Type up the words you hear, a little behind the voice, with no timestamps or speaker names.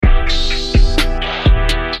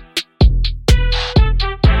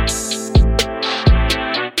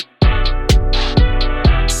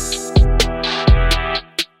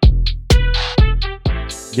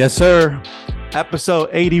Yes, sir. Episode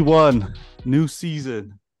 81, new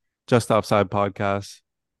season, Just Offside podcast.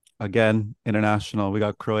 Again, international. We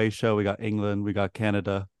got Croatia, we got England, we got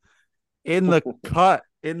Canada. In the cut,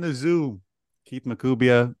 in the Zoom, Keith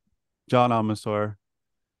Makubia, Jon O.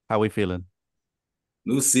 How we feeling?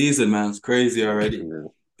 New season, man. It's crazy already.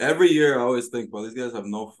 Every year I always think, well, these guys have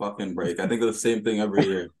no fucking break. I think of the same thing every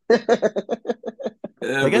year. They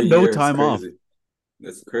Every get no year it's time off. crazy.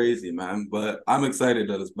 It's crazy, man. But I'm excited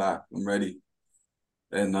that it's back. I'm ready.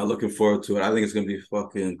 And I'm looking forward to it. I think it's gonna be a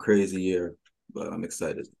fucking crazy year. But I'm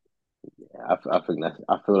excited. Yeah, I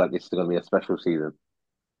feel like this is going to be a special season.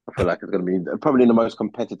 I feel like it's going to be probably the most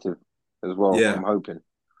competitive as well. Yeah. I'm hoping.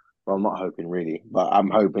 Well, I'm not hoping really, but I'm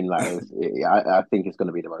hoping I think it's going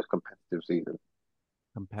to be the most competitive season.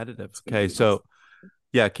 Competitive. Okay, so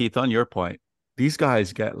yeah, Keith, on your point, these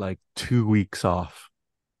guys get like 2 weeks off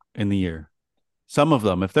in the year. Some of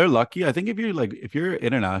them, if they're lucky, I think if you're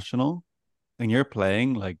international and you're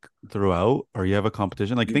playing like throughout or you have a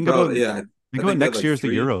competition, like You probably yeah. think I about think next like year's the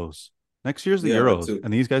three. Euros. Next year's the Yeah, that Euros. too.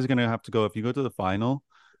 And these guys are gonna have to go if you go to the final,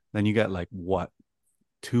 then you get like what,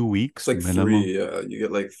 two It's weeks like minimum? three. You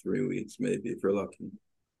get like 3 weeks maybe if you're lucky.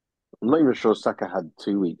 I'm not even sure Saka had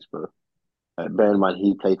 2 weeks, bro. Bear in mind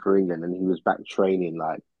he played for England and he was back training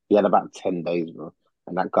like he had about 10 days, bro.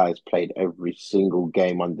 And that guy's played every single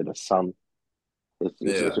game under the sun.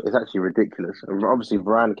 Yeah. It's actually ridiculous. And obviously,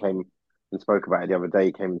 Varane came and spoke about it the other day.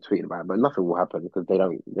 He came and tweeted about it, but nothing will happen because they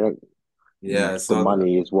don't. Yeah, I The saw that.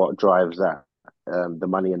 money is what drives that. The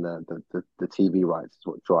money and the TV rights is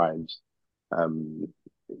what um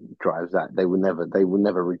drives that. They will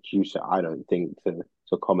never reduce it. I don't think to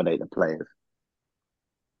accommodate the players.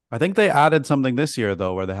 I think they added something this year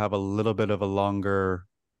though, where they have a little bit of a longer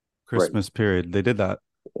Right. Christmas period. They did that,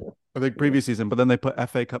 I think, Yeah. previous season, but then they put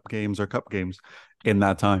FA Cup games or cup games in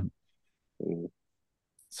that time. Mm.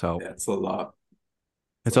 So Yeah, it's a lot.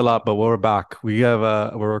 It's it's a a lot, lot. but we're back.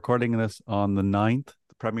 We're recording this on the 9th.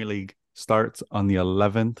 The Premier League starts on the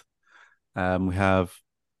 11th. We have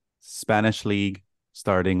Spanish League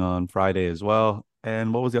starting on Friday as well.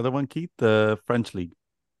 And what was the other one, Keith? The French League.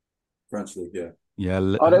 French league, yeah. Yeah,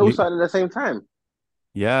 Oh, they all started at the same time.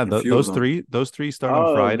 yeah. A few of them. Those three start on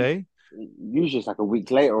Oh, Friday. usually it's like a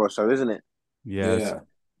week later or so, isn't it? Yes, Yeah.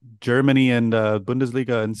 Germany and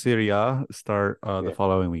Bundesliga and Serie A start the Yeah.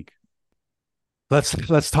 following week.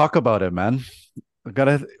 Let's talk about it, man. We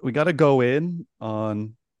gotta go in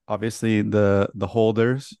on obviously the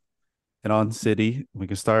holders and on City. We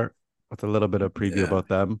can start with a little bit of preview Yeah. about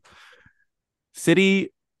them.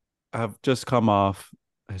 City have just come off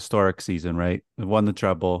a historic season, right? They've won the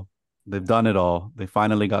treble. They've done it all. They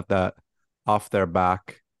finally got that off their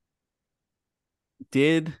back.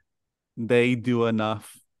 Did they do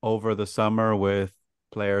enough over the summer with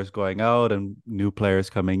players going out and new players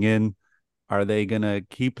coming in? Are they going to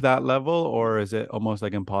keep that level, or is it almost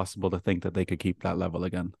like impossible to think that they could keep that level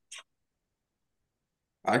again?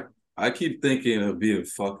 I I keep thinking it'd be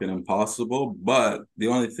fucking impossible, but the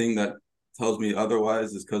only thing that tells me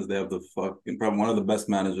otherwise is because they have the fucking probably one of the best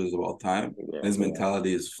managers of all time. Yeah. His Yeah.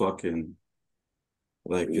 mentality is fucking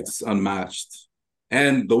like Yeah. it's unmatched.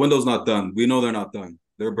 And the window's not done. We know they're not done.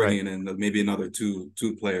 They're Right. bringing in maybe another two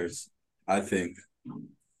players, I think.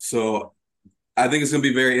 So I think it's gonna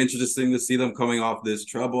be very interesting to see them coming off this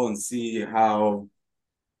trouble and see how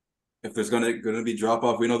if there's gonna be drop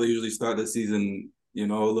off. We know they usually start the season, a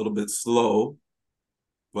little bit slow,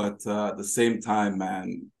 but at the same time,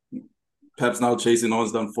 man, Pep's now chasing. No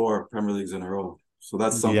one's done 4 Premier Leagues in a row, so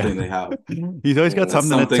that's Yeah. something they have. He's always got That's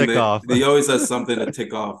something to something tick that off. he always has something to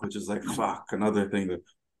tick off, which is like fuck another thing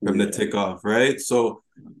for him to Yeah. tick off, right? So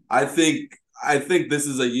I think I think this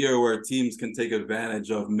is a year where teams can take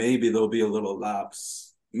advantage of maybe there'll be a little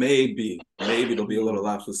lapse. Maybe there'll be a little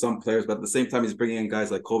lapse with some players, but at the same time, he's bringing in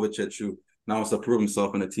guys like Kovacic who now wants to prove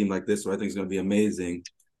himself in a team like this, so I think it's going to be amazing.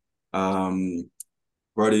 Um,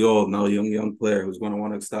 Guardiola, now a young player who's going to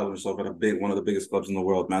want to establish himself at one of the biggest clubs in the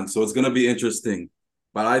world, man. So it's going to be interesting.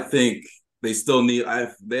 But I think they still need.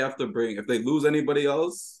 They have to bring. If they lose anybody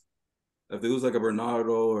else, if they lose like a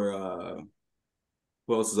Bernardo or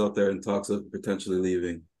who else is out there in talks of potentially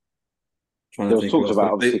leaving? Trying There to was think who talks else. But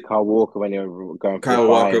about if they obviously Kyle Walker when they were going for the Kyle buy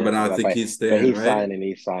Walker, and but now I everything like think that. he's But staying, right?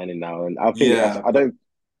 he's signing now, and I think Yeah, I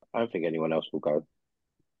don't think anyone else will go. I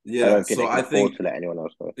yeah. don't think So they can I afford think to let anyone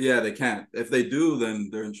else go. yeah, they can't. If they do, then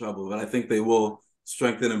they're in trouble. But I think they will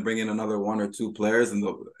strengthen and bring in another one or two players, and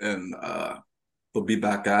they'll be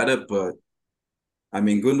back at it. But I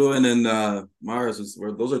mean, Gundogan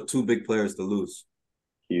and those are two big players to lose.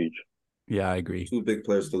 Huge. Yeah, I agree. Two big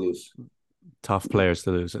players to lose. Tough players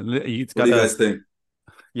to lose. And it's What do got you to guys think?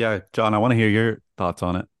 Yeah, John, I want to hear your thoughts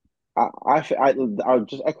on it. I'll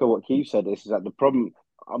just echo what Keith said. This is that the problem.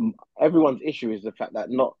 Everyone's issue is the fact that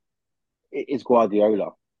not it is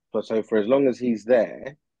Guardiola. But so for as long as he's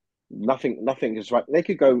there, nothing is right. They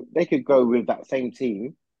could go with that same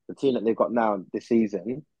team, the team that they've got now this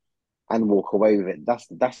season, and walk away with it. That's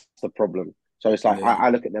the problem. So it's like Yeah, I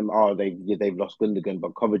look at them. Oh, they've lost Gundogan,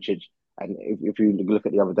 but Kovacic, and if you look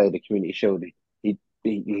at the other day, the Community Shield, he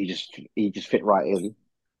just fit right in.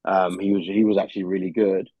 He was actually really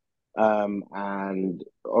good. And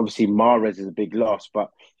obviously Mahrez is a big loss,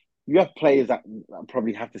 but you have players that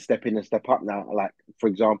probably have to step in and step up now. Like for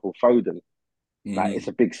example, Foden. Like it's hmm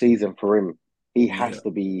a big season for him. He yeah, has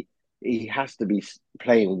to be. He has to be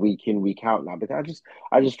playing week in, week out now. Because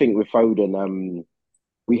I just think with Foden,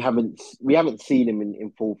 we haven't seen him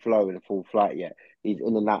in full flow and full flight yet. He's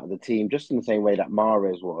in and out of the team, just in the same way that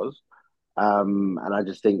Mahrez was. And I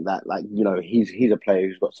just think that, like, he's a player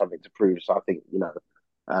who's got something to prove. So I think,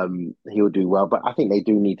 he'll do well. But I think they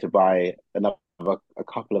do need to buy a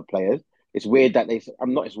couple of players. It's weird that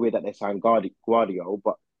I'm not. It's weird that they signed Guardiola,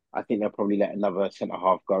 but I think they'll probably let another centre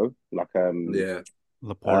half go, like yeah.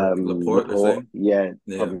 Laporte. Laporte, they're Laporte. saying. Yeah,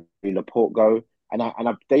 Yeah, probably Laporte go.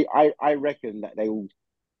 I reckon that they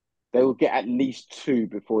will get at least two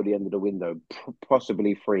before the end of the window,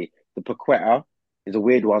 possibly three. The Paqueta is a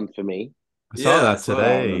weird one for me. I saw yeah. I that saw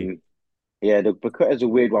that. today. Um, yeah, the Paqueta is a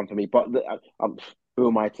weird one for me. But who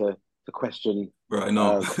am I to question Bro, I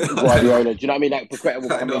know. Guardiola? Do you know what I mean? Like Paqueta will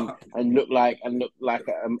I come in know. and look like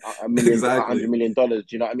Exactly. $100 million. Do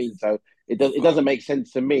you know what I mean? So it Fuck. doesn't make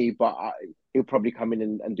sense to me. But he'll probably come in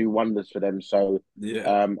and do wonders for them. So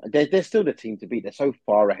Yeah. they're still the team to beat. They're so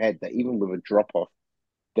far ahead that even with a drop off,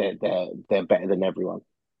 they're better than everyone.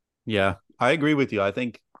 Yeah, I agree with you. I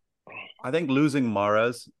think losing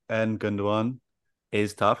Mahrez and Gundogan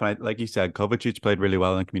is tough. And like you said, Kovacic played really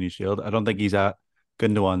well in the Community Shield. I don't think he's at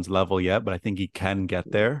Gundogan's level yet, but I think he can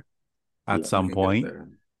get there at Yeah, You some can get point. there.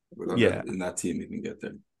 Without Yeah, that in that team, you can get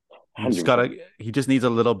there. he just 100%. gotta. He just needs a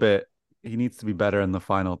little bit. He needs to be better in the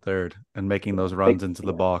final third and making those runs into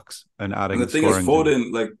the Yeah, box and And the adding thing is, scoring to it.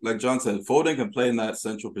 Foden, like John said, Foden can play in that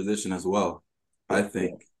central position as well. I yeah,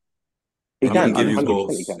 yeah. think. He And he can can, give you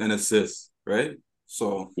 100% he goals can. and assists, right?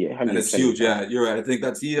 So, Yeah, and hundred it's percent he huge. can. Yeah, you're right. I think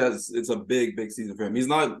he has, it's a big, big season for him. He's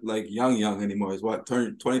not like young anymore. He's what,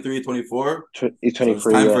 turned 23, 24. He's So it's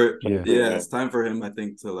 23, time yeah, for, Yeah, 23, yeah, yeah. it's time for him, I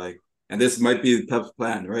think, to like, and this might be Pep's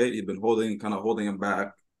plan, right? He's been kind of holding him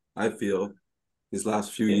back, I feel, these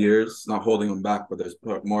last few Yeah, years. Not holding him back, but there's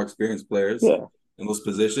more experienced players yeah. in those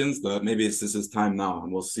positions. But maybe it's just his time now,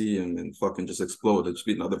 and we'll see him and fucking just explode. It should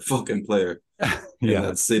be another fucking player in yeah.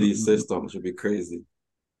 that City system. It should be crazy.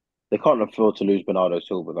 They can't afford to lose Bernardo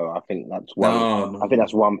Silva though. I think that's one. No, I no, think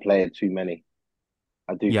that's no. one player too many.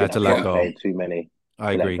 I do Yeah, think to that's let one Yeah, player go. too many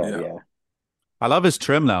I to let agree. go. yeah. Yeah, I love his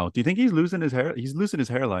trim now. Do you think he's losing his hair? He's losing his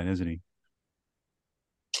hairline, isn't he?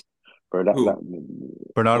 bro. That Who?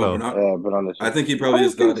 Oh, yeah, Bernardo. Bernard. Bernardo I Silva. think he I probably don't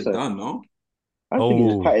just got think it so. done. No. I don't think he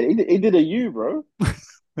just Oh, cut it. He did a U, bro.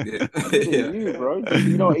 Yeah, He did a yeah, U, yeah. bro.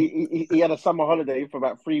 He had a summer holiday for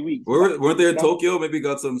about 3 weeks. Weren't they in That Tokyo? Maybe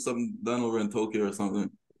got some done over in Tokyo or something.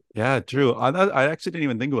 yeah, true. I actually didn't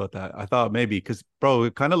even think about that. I thought maybe because bro,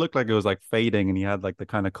 it kind of looked like it was like fading, and he had like the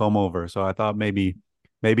kind of comb over. So I thought maybe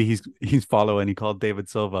he's following. He called David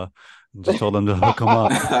Silva and just told him to hook him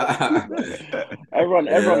up. everyone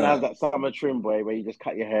Yeah. has that summer trim, boy, where you just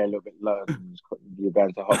cut your hair a little bit low and you're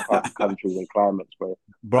going to hot countries and climates, bro.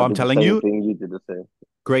 Bro, I I'm did the telling same you, thing. You did the same.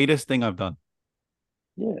 greatest thing I've done.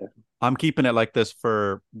 Yeah, I'm keeping it like this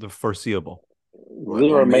for the foreseeable. What? No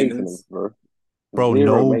zero maintenance, maintenance? bro. Bro,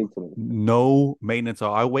 Zero no, maintenance. no maintenance.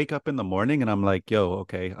 So I wake up in the morning and I'm like, yo,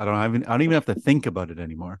 okay, I don't even have to think about it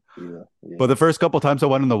anymore. Yeah, But yeah. the first couple times I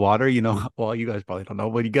went in the water, well, you guys probably don't know,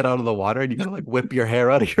 but you get out of the water and you gotta like whip your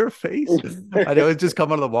hair out of your face. I always just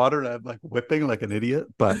come out of the water and I'm like whipping like an idiot.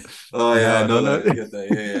 But Oh yeah, I no, no, know no. that. I get that.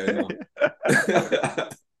 Yeah, yeah, I know.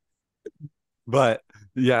 But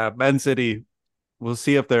yeah, Man City, we'll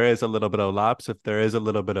see if there is a little bit of lapse, if there is a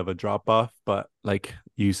little bit of a drop off. But like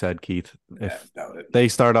you said, Keith, Yeah, if doubt it. they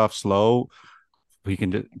start off slow, we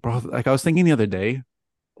can just, bro. Like I was thinking the other day,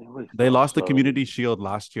 They always they start off lost the slow. Community Shield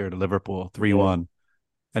last year to Liverpool Yeah, 3-1.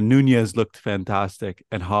 And Nunez looked fantastic,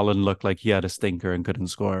 and Holland looked like he had a stinker and couldn't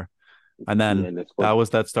score. And yeah. then And the that squad.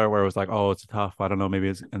 was that start where it was like, oh, it's tough. I don't know, maybe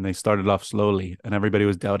it's. And they started off slowly, and everybody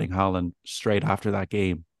was doubting Holland straight after that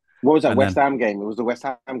game. What was that And West then Ham game? It was the West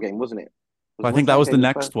Ham game, wasn't it? Was I the think West that Ham was the game the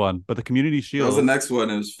first? next one, but the Community That was the Shield, next one.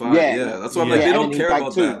 It was fine. Yeah, Yeah, that's why I'm like, yeah, they yeah. And don't then he care bagged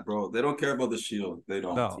about two. that, bro. They don't care about the shield. They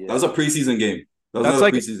don't. no, That was a Yeah, preseason game. That was that's not a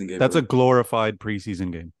like preseason game, that's a bro. glorified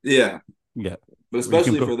preseason game. Yeah, Yeah, but where you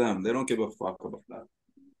can especially put for them, they don't give a fuck about that.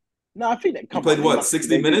 No, I think that He come played on, they what, must.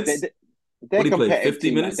 60 minutes? They're What a did he play? competitive 50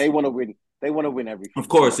 team. Like minutes? they want to win. They want to win everything. Of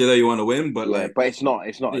Come course, on. yeah, you want to win, but Yeah, like, but it's not.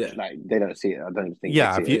 It's not yeah, like they don't see it. I don't think they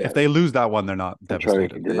Yeah, see if it if as they lose that one, they're not a trophy.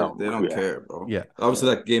 devastated. They're not. they don't Yeah, care, bro. Yeah, Obviously,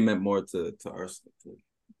 yeah, that game meant more to Arsenal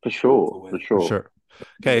for to sure, for win. for sure. sure.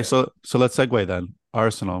 Okay, Yeah, so let's segue then.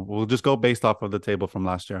 Arsenal. We'll just go based off of the table from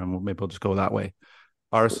last year, and maybe we'll just go that way.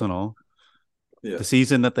 Arsenal, yeah, the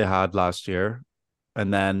season that they had last year,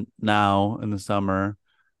 and then now in the summer,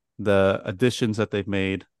 the additions that they've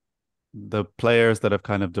made, the players that have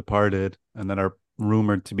kind of departed and that are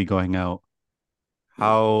rumored to be going out. yeah.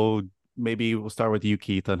 How maybe we'll start with you,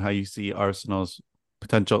 Keith, on how you see Arsenal's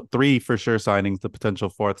potential three for sure signings, the potential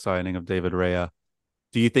fourth signing of David Raya.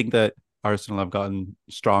 Do you think that Arsenal have gotten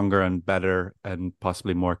stronger and better and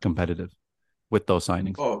possibly more competitive with those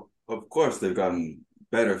signings? Oh, of course they've gotten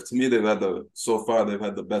better. To me, so far they've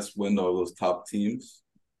had the best window of those top teams.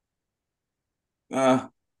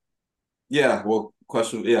 Yeah. Well,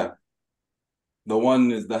 yeah. The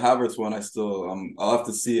one is the Havertz one. I'll have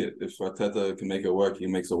to see it. If Arteta can make it work, he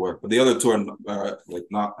makes it work. But the other two are like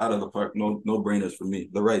not out of the park. No brainers for me.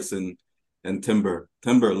 The Rice and Timber.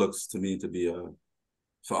 Timber looks to me to be a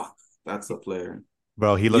fuck. That's a player.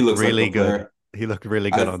 Bro, he He looked looks like a really good. player. He looked really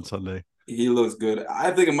good I on Sunday. He looks good.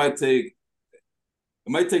 I think it might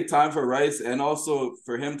take time for Rice and also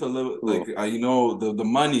for him to live like Cool. the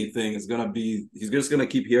money thing is gonna be he's just gonna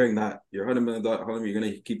keep hearing that you're $100 million you're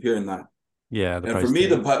gonna keep hearing that. Yeah, the And for price me,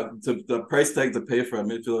 tag. the price tag to pay for a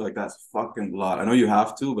midfielder like that's fucking a lot. I know you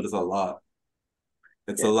have to, but it's a lot.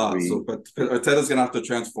 It's a Yeah, lot. So, we. but Arteta's gonna have to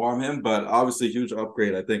transform him. But obviously, huge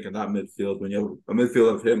upgrade I think in that midfield. When you have a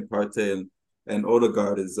midfield of him, Partey, and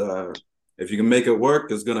Odegaard is if you can make it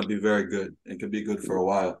work, it's gonna be very good and could be good for a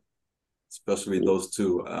while, especially those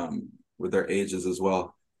two with their ages as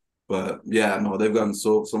well. But yeah, no, they've gotten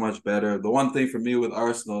so much better. The one thing for me with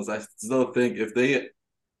Arsenal is I still think if they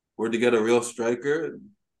were to get a real striker,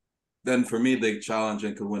 then for me they challenge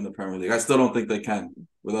and could win the Premier League. I still don't think they can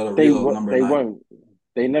without a real number They nine. won't.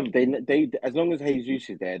 They never. They. As long as Jesus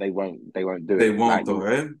is there, they won't. They won't do They it. won't though,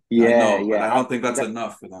 right? I Yeah, know, but yeah. I don't think that's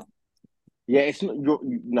enough for them. Yeah. It's not.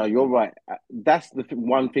 No, you're right. That's the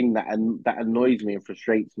one thing that annoys me and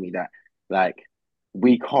frustrates me. That like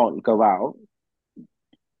we can't go out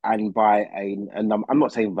and buy a number. I'm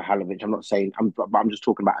not saying Vahalovic. I'm not saying. But I'm just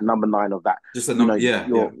talking about a number nine of that. Just a number, yeah,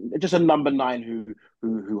 yeah, You're just a number nine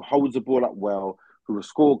who holds the ball up well, who will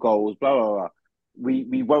score goals. Blah blah blah.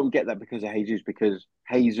 We won't get that because of Jesus, because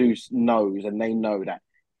Jesus knows and they know that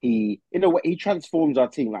he, in a way, he transforms our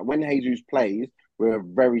team. Like when Jesus plays, we're a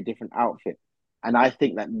very different outfit, and I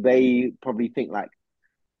think that they probably think like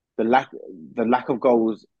the lack the lack of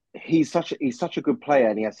goals. He's such a good player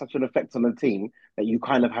and he has such an effect on the team that you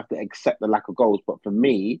kind of have to accept the lack of goals. But for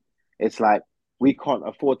me, it's like we can't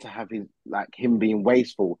afford to have him being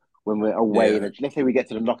wasteful when we're away. yeah, Let's say we get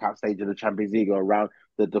to the knockout stage of the Champions League or around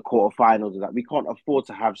the quarterfinals. That we can't afford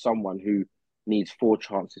to have someone who needs four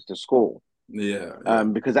chances to score. yeah, yeah,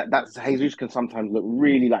 Because that's Jesus can sometimes look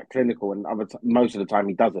really like clinical, and most of the time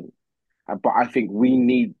he doesn't. But I think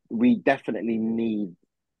we definitely need.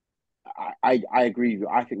 I agree with you.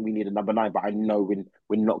 I think we need a number nine, but I know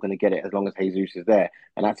we're not going to get it as long as Jesus is there,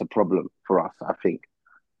 and that's a problem for us, I think.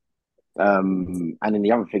 And then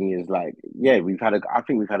the other thing is like, yeah, I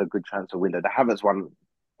think we've had a good chance to win it. The Havertz one,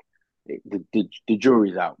 the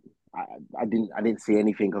jury's out. I, I didn't see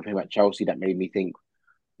anything of him at Chelsea that made me think,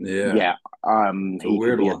 yeah. yeah, It's a he could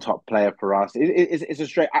weird be a one. top player for us. It's a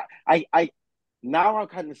straight. Now I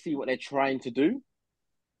kind of see what they're trying to do.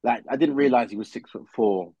 Like I didn't realize he was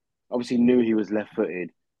 6'4". Obviously knew he was left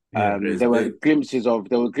footed. Yeah. He's There were big. glimpses of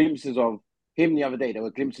him the other day. There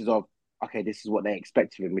were glimpses of okay, this is what they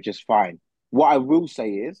expect of him, which is fine. What I will say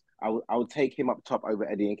is I will take him up top over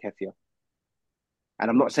Eddie Nketiah. And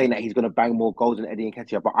I'm not saying that he's going to bang more goals than Eddie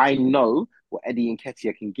Nketiah, but I know what Eddie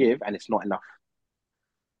Nketiah can give, and it's not enough.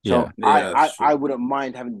 Yeah. So Yeah, I, that's I true. wouldn't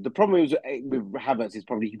mind having the problem is with Havertz is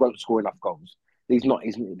probably he won't score enough goals. He's not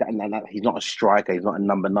a striker. He's not a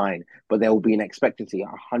number nine. But there will be an expectancy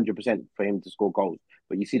 100% for him to score goals.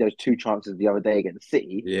 But you see those two chances the other day against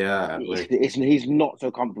City. Yeah, like He's not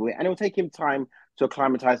so comfortable with it, and it'll take him time to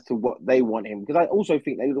acclimatise to what they want him. Because I also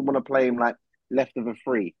think they want to play him like left of a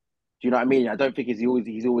free. Do you know what I mean? I don't think he's always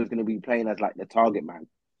going to be playing as like the target man.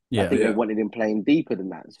 I Yeah. think they yeah, wanted him playing deeper than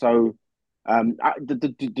that. So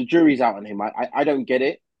the jury's out on him. I don't get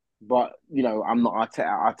it, but I'm not Arteta.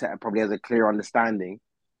 Arteta probably has a clear understanding.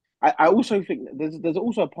 I also think that there's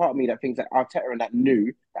also a part of me that thinks that Arteta and that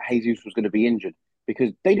knew that Jesus was going to be injured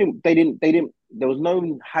because they didn't. There was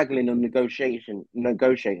no haggling or negotiating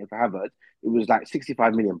for Havertz. It was like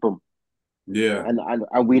 65 million, boom. Yeah.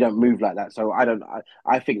 and we don't move like that. So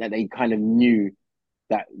I think that they kind of knew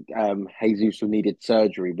that Jesus needed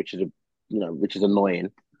surgery, which is which is annoying.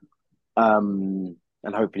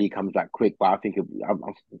 And hopefully he comes back quick. But I think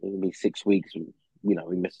it'll be 6 weeks. We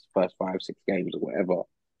missed the first 5, 6 games or whatever.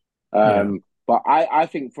 Yeah. But I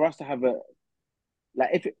think for us to have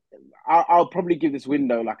if I'll probably give this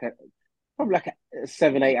window probably like a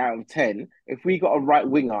 7, 8 out of 10. If we got a right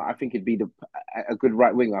winger, I think it'd be a good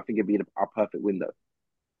right winger. I think it'd be our perfect window.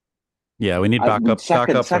 Yeah, we need backup for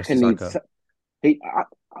Saka needs Saka. he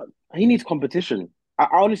he needs competition. I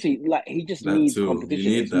honestly he just That needs too. You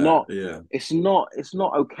competition. need It's that. not Yeah. it's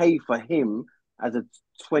not okay for him as a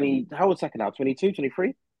 20. How old Saka now? 22,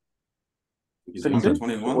 23, He's under 22,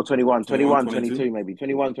 21, or 21, 21, 21, 22. 22, maybe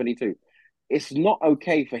 21, 22. It's not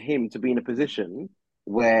okay for him to be in a position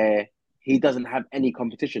where he doesn't have any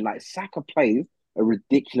competition. Like Saka plays a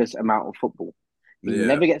ridiculous amount of football. He Yeah.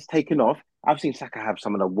 never gets taken off. I've seen Saka have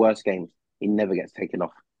some of the worst games. He never gets taken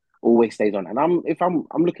off. Always stays on. And I'm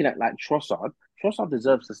looking at like Trossard. Trossard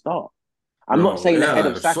deserves to start. I'm not Bro, saying ahead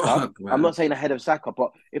of yeah. Saka. Fuck, I'm man. not saying ahead of Saka,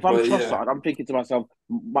 but if I'm But yeah. Trossard, I'm thinking to myself,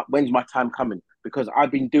 when's my time coming? Because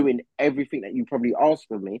I've been doing everything that you probably asked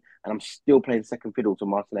of me, and I'm still playing second fiddle to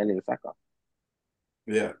Martinelli and Saka.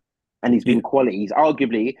 Yeah. And he's Yeah, been quality. He's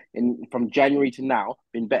arguably from January to now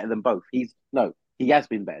been better than both. He has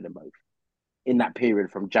been better than both in that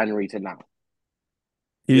period from January to now.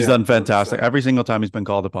 he's Yeah. done fantastic. 100%. Every single time he's been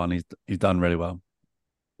called upon, he's done really well.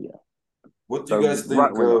 Yeah. What do you So guys right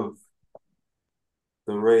think winger. of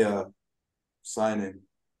the Raya signing?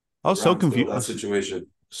 I was so Ramsdale, confused. that situation.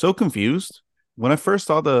 So confused when I first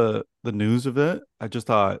saw the news of it. I just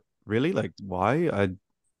thought, really, like, why? I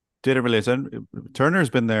didn't really understand. Turner's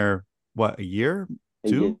been there what, a year, Yeah,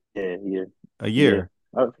 two, yeah, yeah, a yeah. year.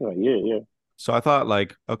 I think yeah, yeah. So I thought,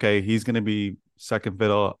 like, okay, he's gonna be second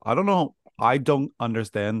fiddle. I don't know. I don't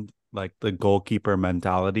understand like the goalkeeper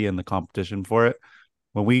mentality and the competition for it.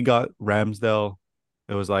 When we got Ramsdale,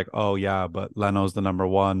 it was like, oh yeah, but Leno's the number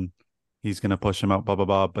one. He's gonna push him out, blah blah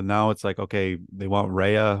blah. But now it's like, okay, they want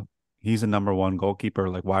Raya. He's a number one goalkeeper.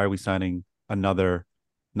 Like, why are we signing another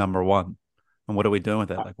number one? And what are we doing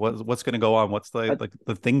with it? I, Like, what's gonna go on? What's the I, like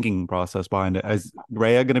the thinking process behind it? Is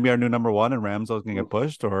Raya gonna be our new number one and Ramsdale's gonna get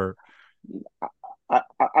pushed, or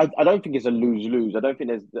I don't think it's a lose lose. I don't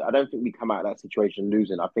think we come out of that situation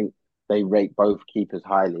losing. I think they rate both keepers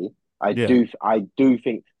highly. yeah? I do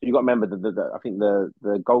think you got to remember I think the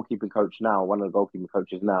goalkeeping coach now, one of the goalkeeping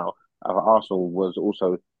coaches now at Arsenal was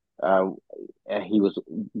also um, he was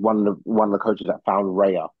one of the coaches that found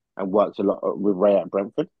Raya and worked a lot with Raya at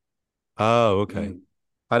Brentford. Oh, okay. Mm.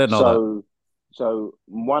 I didn't know that. So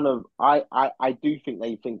one of I do think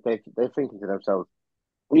they're thinking to themselves,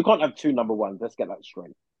 well, you can't have two number ones. Let's get that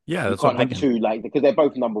straight. Yeah, You that's what I'm can't have thinking. two because they're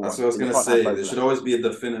both number That's ones. what I was So you gonna can't have say. both There of should them. always be a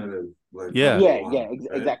definitive like Yeah, number Yeah, yeah, one,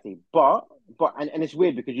 right? exactly. But it's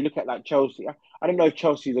weird because you look at like Chelsea. I don't know if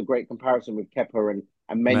Chelsea's a great comparison with Kepa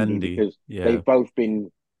and Mendy Mendy. because Yeah. they both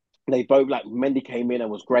like Mendy came in and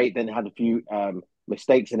was great, then had a few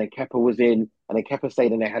mistakes, and then Kepa was in, and then Kepa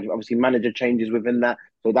stayed, and they had obviously manager changes within that,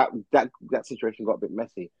 so that situation got a bit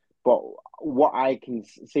messy. But what I can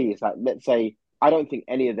see is like, let's say I don't think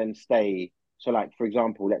any of them stay. So like for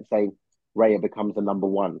example, let's say Raya becomes the number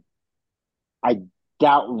one. I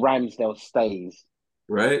doubt Ramsdale stays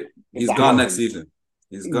Right? if He's that gone next happens. season.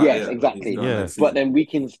 He's got Yes, yeah, like he's exactly. gone Yeah. next But season. then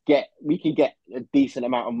we can get a decent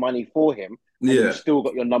amount of money for him, and you've Yeah, still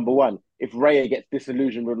got your number one. If Raya gets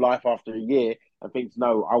disillusioned with life after a year and thinks,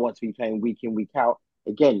 "No, I want to be playing week in, week out,"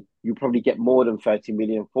 again, you probably get more than 30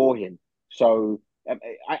 million for him. So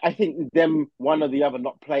I think them one or the other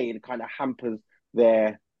not playing kind of hampers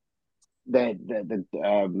their their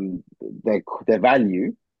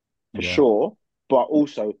value for Yeah. sure. But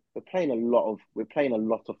also we're playing a lot of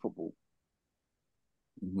football.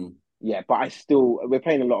 hmm Yeah, but we're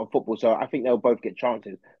playing a lot of football, so I think they'll both get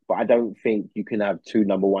chances. But I don't think you can have two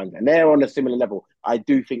number ones, and they're on a similar level. I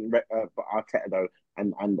do think Arteta though,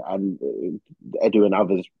 and Edu and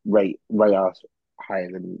others rate Raya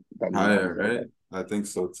higher than higher, Ramsdale right? though. I think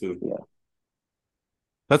so too. Yeah,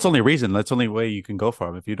 That's the only reason. That's the only way you can go for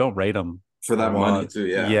him. If you don't rate him For a that money lot, too,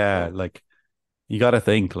 yeah. yeah, But like you got to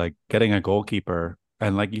think like getting a goalkeeper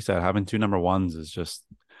and like you said, having two number ones is just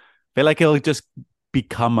I feel like it'll just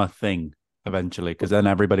become a thing eventually because then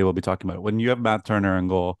everybody will be talking about it. When you have Matt Turner in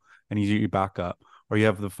goal and he's your backup, or you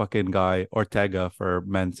have the fucking guy Ortega for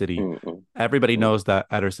Man City, mm-mm, everybody mm. knows that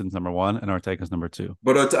Ederson's number one and Ortega's number two.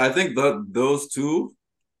 I think those two, I was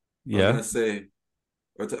Yeah. gonna say,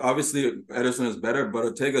 obviously Ederson is better, but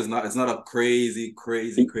Ortega is not. It's not a crazy,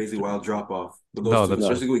 crazy, He- crazy wild drop off for those No, two. that's no,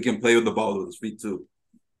 true. Especially we can play with the ball with his feet too.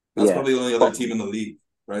 That's Yeah, probably the only other but team in the league,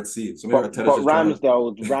 right? See, so maybe but Arteta's but just trying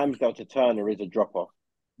to. Ramsdale to Turner is a drop off.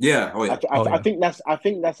 Yeah. Oh yeah. Oh I yeah. think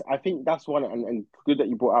that's one, and good that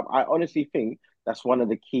you brought up. I honestly think that's one of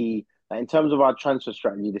the key in terms of our transfer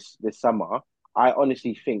strategy this summer. I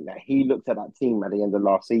honestly think that he looked at that team at the end of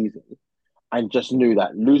last season and just knew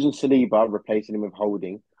that losing Saliba, replacing him with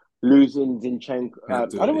Holding, losing Zinchenko. Can't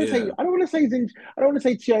do it. Yeah. I don't want to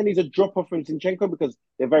say Tierney's a drop off from Zinchenko because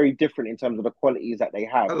they're very different in terms of the qualities that they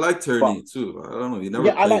have. I like But Turney too. I don't know. He never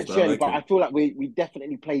yeah, I plays, like but I Tierney, like but I him. feel like we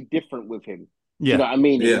definitely play different with him. Do you know Yeah. what I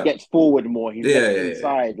mean? He Yeah. gets forward more. He's less Yeah. Yeah. Yeah.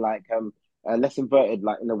 inside, like less inverted,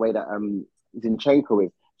 like in the way that Zinchenko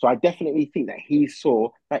is. So I definitely think that he saw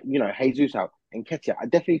that Jesus out and Ketia. I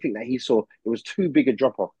definitely think that he saw it was too big a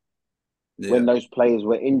drop off when Yeah. those players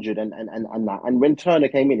were injured and that. And when Turner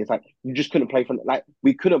came in, it's like you just couldn't play from like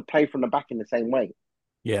we couldn't play from the back in the same way.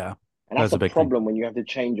 Yeah. And that's That's a a big thing. problem when you have to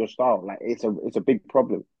change your style. Like it's a big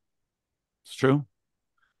problem. It's true.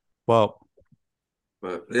 Well,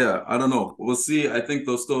 But yeah, I don't know. We'll see. I think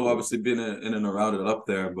they'll still obviously be in and around it up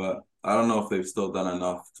there, but I don't know if they've still done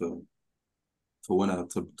enough to win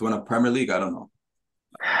a Premier League. I don't know.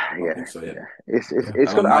 I don't Yeah, think so yet. yeah. yeah. It's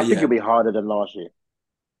I don't gonna. know. I Not think it'll yet. be harder than last year.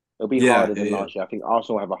 It'll be Yeah. harder Yeah. than Yeah. last year. I think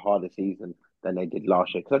Arsenal have a harder season than they did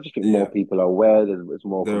last year because I just think more Yeah. people are aware. It's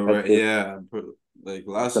more They're right. competitive. Yeah. Like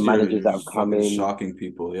The last year, managers you're that have just come fucking in, shocking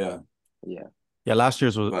people. Yeah. yeah, Yeah, But last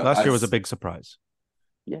year was a big surprise.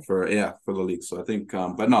 yeah. for the league. So I think,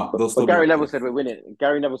 but no, they'll But still be Gary up Neville there. said we're winning.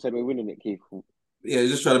 Gary Neville said we're winning it, Keith. Yeah,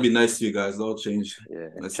 just try to be nice to you guys. They'll change. Yeah,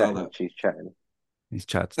 I saw chatting. that. She's chatting. These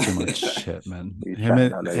chats too much shit, man. He's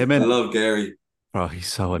chatting. I know he's I And chatting. love Gary. bro, he's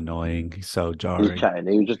so annoying. He's so He's jarring. chatting.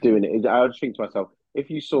 He was just doing it. I just think to myself, if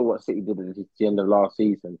you saw what City did at the end of last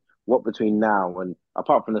season, what between now and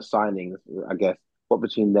apart from the signings, I guess, what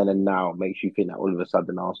between then and now makes you think that all of a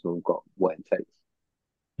sudden Arsenal have got what it takes?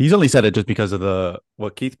 He's only said it just because of the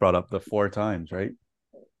what Keith brought up, the 4 times, right?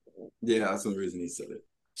 Yeah, that's the reason he said it. He doesn't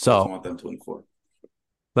So want them to win four.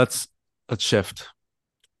 let's shift.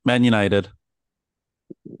 Man United,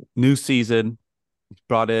 new season. You've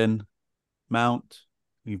brought in Mount.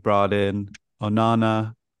 You've brought in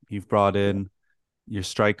Onana. You've brought Yeah, in your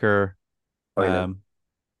striker. Hoyland. Um,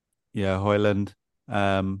 yeah, Hoyland.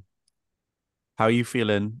 Um, how are you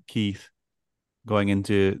feeling, Keith, going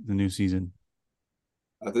into the new season?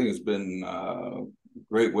 I think it's been a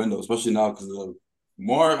great window, especially now because of the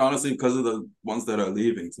more honestly because of the ones that are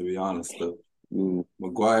leaving. To be honest, the Mm,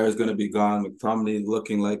 Maguire is going to be gone. McTominay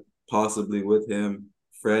looking like possibly with him.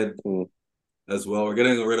 Fred mm, as well. We're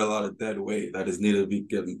getting rid of a lot of dead weight that is needed to be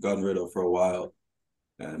gotten rid of for a while,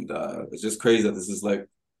 and it's just crazy that this is like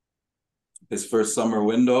his first summer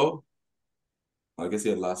window. I guess he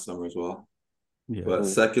had last summer as well, Yeah. but mm.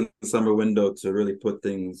 second summer window to really put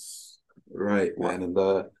things right, What? man. And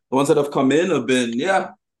the ones that have come in have been,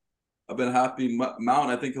 yeah, I've been happy. Mount,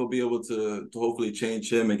 I think he'll be able to hopefully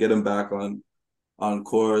change him and get him back on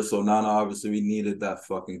course. So Nana, obviously, we needed that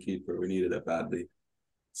fucking keeper. We needed it badly.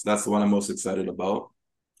 So that's the one I'm most excited about.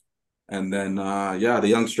 And then, yeah, the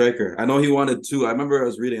young striker. I know he wanted two. I remember I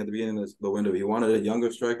was reading at the beginning of the window. He wanted a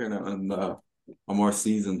younger striker and a more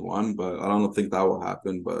seasoned one, but I don't think that will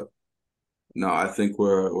happen. But no, I think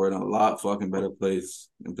we're in a lot fucking better place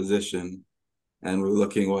in position, and we're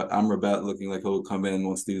looking what Amrabat looking like he'll come in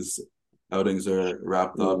once these outings are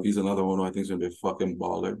wrapped up. Mm. He's another one who I think is gonna be a fucking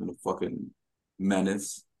baller and a fucking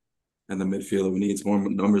menace. And the midfield, we need more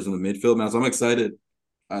numbers in the midfield, man. So I'm excited.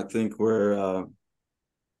 I think we're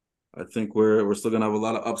still gonna have a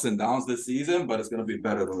lot of ups and downs this season, but it's gonna be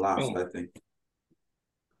better than last. I think. I think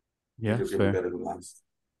Yeah, it's gonna be fair. better than last.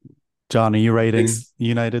 John, are you rating Ex-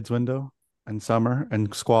 United's window and summer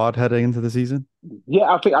and squad heading into the season? Yeah,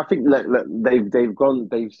 I think look,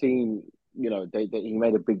 they've seen he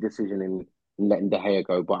made a big decision in letting De Gea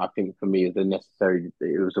go, but I think for me it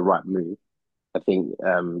was the right move. I think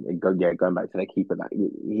going back to their keeper that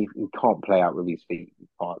he can't play out with his feet. He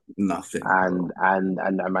can't. Nothing, And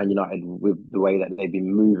bro. Man United with the way that they've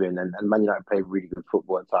been moving and Man United play really good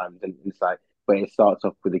football at times and it's like but it starts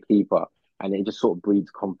off with the keeper and it just sort of breeds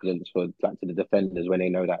confidence for like to the defenders when they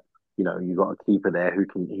know that you've got a keeper there who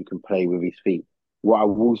can play with his feet. What I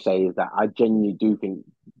will say is that I genuinely do think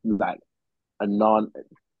like a non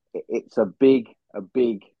it's a big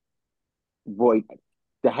void.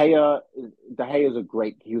 De Gea is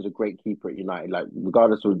he was a great keeper at United. Like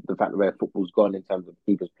regardless of the fact that where football's gone in terms of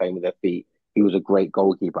keepers playing with their feet, he was a great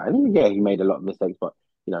goalkeeper. And yeah, he made a lot of mistakes, but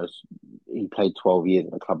you know, he played 12 years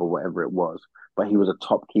in a club or whatever it was. But he was a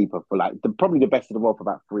top keeper for like probably the best in the world for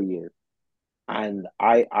about 3 years. And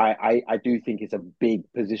I do think it's a big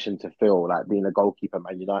position to fill, like being a goalkeeper at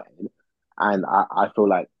Man United. And I feel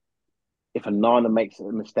like if Onana makes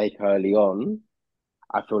a mistake early on,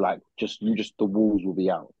 I feel like the walls will be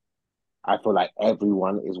out. I feel like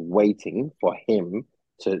everyone is waiting for him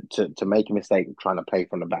to make a mistake trying to play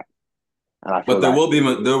from the back. And I feel But there like, will be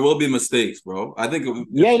there will be mistakes, bro. I think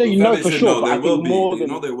yeah, no, if you know Femi for should sure, know but there I think will be. more You than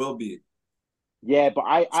know there will be, yeah, but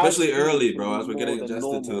I especially feel early, it to bro, be as we're more getting than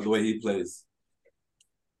adjusted to normal. the way he plays.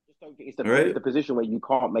 I just don't think All it's right. the position where you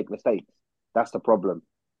can't make mistakes. That's the problem.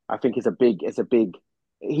 I think it's a big.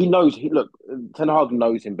 He knows. Look, Ten Hag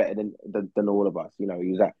knows him better than all of us. You know,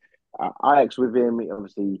 he was at Ajax with him.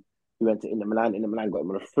 Obviously, he went to Inter Milan. Inter Milan got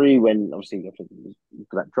him on a free when obviously I think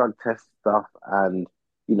for that drug test stuff, and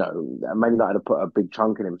you know, Man United have put a big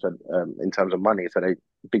chunk in him, so in terms of money, so they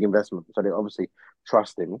big investment, so they obviously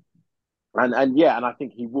trust him, and yeah, and I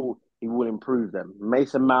think he will improve them.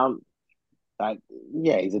 Mason Mount, like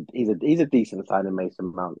yeah, he's a decent signing,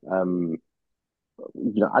 Mason Mount. You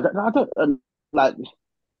know, I don't like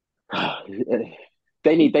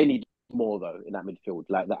they need more though in that midfield.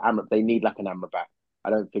 Like they need like an Amrabat. I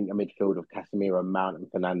don't think a midfield of Casemiro, Mount, and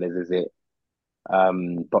Fernandez is it.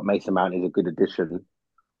 But Mason Mount is a good addition.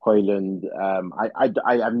 Hoyland,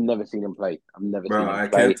 I've never seen him play. I've never Bro, seen him I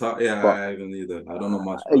play. can't talk. Yeah, But I haven't either. I don't know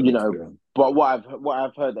much about you him to know, be honest. but what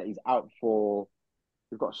I've heard that he's out for.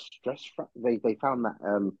 We've got a stress. They found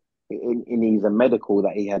that in his medical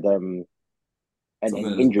that he had an Something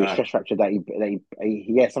in his injury, back. stress fracture that he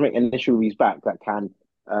yeah, something an issue with his back that can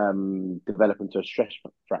develop into a stress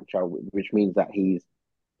fracture, which means that he's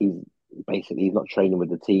basically he's not training with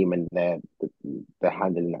the team and they're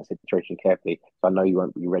handling that situation carefully. So I know you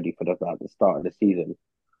won't be ready for at the start of the season,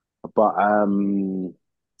 but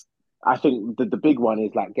I think the big one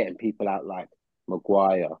is like getting people out like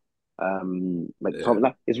Maguire. Yeah.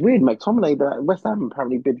 McTominay. It's weird. McTominay, the West Ham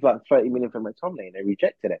apparently bid like 30 million for McTominay and they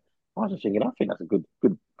rejected it. I was just thinking, I think that's a good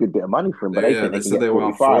bit of money for him, but they Yeah, think they they can said get they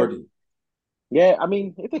want 45. 40. Yeah, I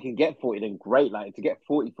mean, if they can get 40, then great. Like to get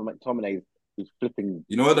 40 for McTominay is flipping.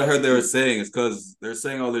 You know what I heard they were saying? It's because they're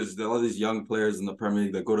saying there's all these young players in the Premier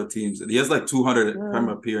League that go to teams. He has like 200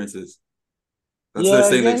 Premier appearances. That's what they're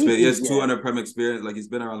saying. The Yeah, experience. He has yeah, 200 Premier experience. Like he's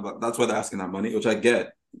been around. That's why they're asking that money, which I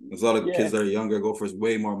get. There's a lot of kids yeah, that are younger go for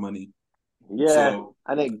way more money. yeah. So,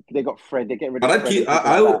 And they got Fred. They're getting rid but of I'd Fred keep. and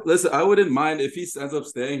people like that. Listen. I wouldn't mind if he ends up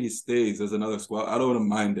staying. He stays as another squad. I don't want to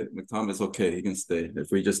mind it. McTominay's okay. He can stay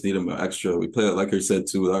if we just need him extra. We play like you said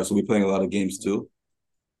too. So we're playing a lot of games too.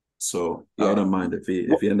 So I Yeah. wouldn't mind if he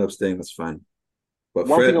What end up staying. That's fine. But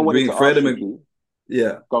one thing I wanted to Fred ask and you, Keith.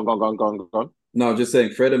 yeah. Go on. No, just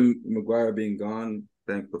saying Fred and Maguire being gone.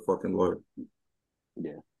 Thank the fucking Lord.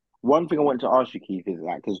 Yeah. One thing I wanted to ask you, Keith, is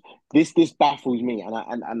like because this baffles me,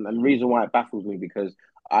 and the reason why it baffles me because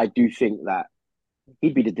I do think that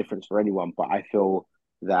he'd be the difference for anyone, but I feel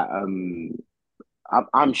that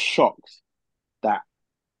I'm shocked that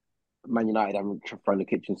Man United haven't thrown the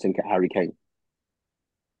kitchen sink at Harry Kane.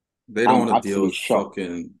 They don't I'm want to deal utterly with shocked.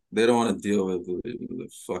 fucking. They don't want to deal with the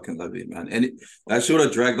fucking Levy, man. And that should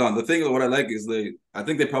have dragged on. The thing, what I like is I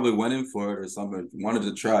think they probably went in for it or something, wanted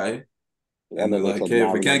to try, And and they're then they like, said, "Hey, if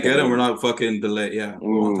 "No, we we're not can't get getting him, we're him." not fucking delay. Yeah,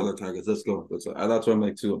 we won't tell Mm, our targets. Let's go." That's what I'm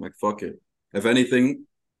like too. I'm like, fuck it. If anything,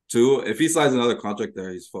 too, if he signs another contract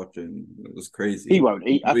there, he's fucking. It was he crazy. won't.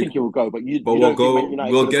 I think he will go, but But you we'll don't think Man go.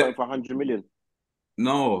 United We'll could have got him get. for 100 million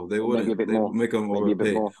No, they or maybe a wouldn't. bit They more, make him maybe a bit overpay.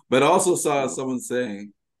 more. But I also saw Mm. someone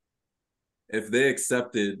saying if they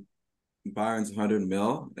accepted Bayern's 100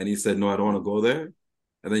 mil and he said, no, I don't want to go there.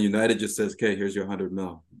 And then United just says, okay, here's your 100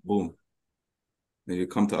 mil. Boom. Then you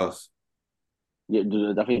come to us Yeah,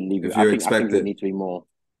 I think leave it. if you're I think it would expected. need to be more.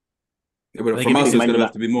 Yeah, I but think from I us, think it's Man going to have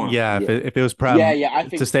United. to be more. yeah, Yeah, if it was yeah, Prem yeah. I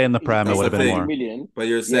to think stay in the he's Prem, it That's would paying have the been 30 thing. more. million. But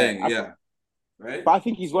you're Yeah, saying, yeah, right? but I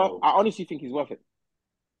think he's worth. So, I honestly think he's worth it.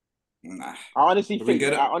 nah. I honestly If we think.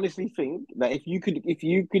 get I it, honestly think that if you could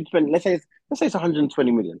spend, let's say it's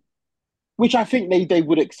 120 million, which I think they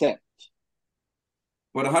would accept.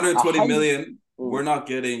 but A 120 hundred. million, Mm. we're going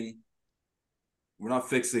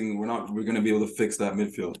to be able to fix that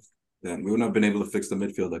midfield. Then we wouldn't have been able to fix the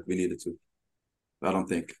midfield like we needed to. I don't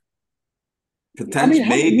think. I mean, Potential,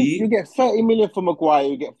 how many you maybe. get 30 million for Maguire,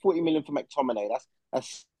 you get 40 million for McTominay.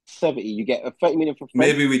 That's 70. You get 30 million for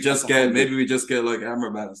Fred. That's 100. Maybe we just get like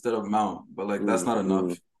Amrabat instead of Mount, but like that's Mm, not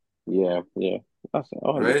enough, mm. Yeah, yeah. I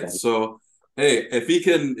right? understand. So hey, if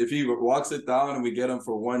he walks it down and we get him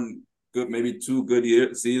for one good, maybe two good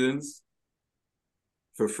seasons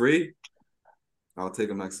for free, I'll take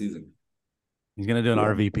him next season. He's gonna do an Yeah,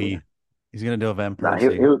 yeah. RVP. He's gonna do a Van Nah, Persie.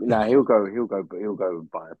 he'll go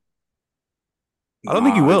by him. I don't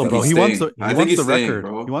think he Nah, I will, think bro. he's He wants staying. the he I think wants he's the staying, record.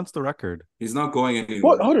 He bro. wants the record. He's not going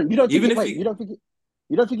What? anywhere. Hold on. You don't think Even it? if Wait, he, you don't think it?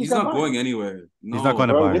 You don't think he's He's going not Bayern? going anywhere. He's not going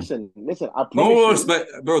to No, Bro, Bayern. listen. I promise no you.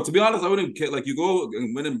 respect, bro. To be honest, I wouldn't care. Like you go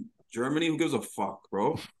and win in Germany, who gives a fuck,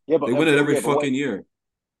 bro? Yeah, They win it every but what? fucking year.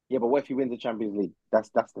 Yeah, but what if he wins the Champions League? That's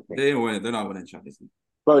the thing. They ain't winning. They're not winning Champions League.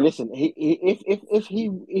 Bro, listen. If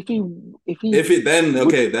he If it then would,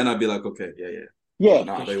 okay, then I'd be like, okay, yeah, yeah. yeah, But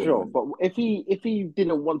nah, for they wouldn't sure. win. But if he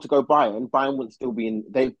didn't want to go Bayern wouldn't still be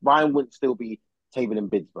Bayern wouldn't still be tabling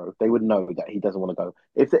bids, bro. They would know that he doesn't want to go.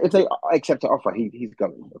 If they accept the offer, he's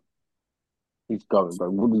going. Bro. He's going,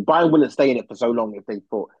 bro. Bayern wouldn't stay in it for so long if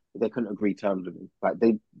they couldn't agree terms with him. Like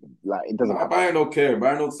it doesn't Nah, happen. Bayern don't care.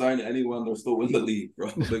 Bayern don't sign anyone. They'll still win the league, bro.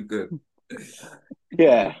 They're good.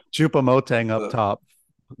 Yeah, Choupo-Moting up But top.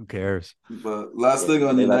 Who cares? last yeah. thing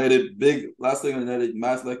on They like United,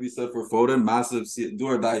 mass like we said for Foden, massive do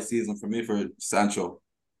or die season for me for Sancho.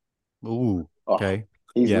 Ooh, oh, okay.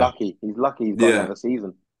 he's Yeah. lucky. He's lucky he's got Yeah, another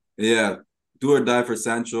season. yeah, do or die for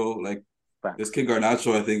Sancho. Like this Facts. kid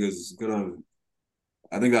Garnacho, I think is gonna.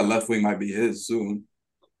 I think that left wing might be his soon.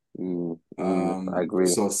 I agree.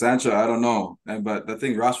 So Sancho, I don't know, but I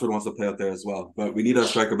think Rashford wants to play out there as well. But we need our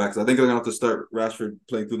striker back. So I think they're gonna have to start Rashford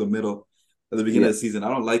playing through the middle at the beginning Yeah. of the season. I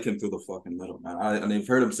don't like him through the fucking middle, man. And I've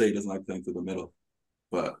heard him say he doesn't like playing through the middle.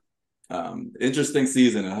 But interesting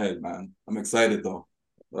season ahead, man. I'm excited though.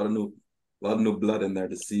 A lot of new blood in there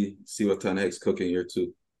to see what Ten Hag's cooking here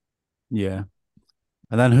too. Yeah.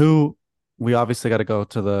 And then who we obviously got to go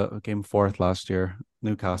to the game fourth last year,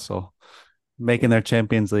 Newcastle, making their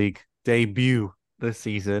Champions League debut this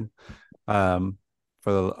season for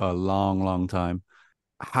a long, long time.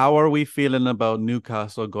 How are we feeling about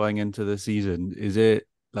Newcastle going into the season? Is it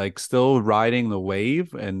like still riding the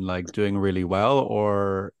wave and like doing really well,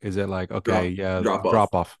 or is it like, okay, yeah, Drop off.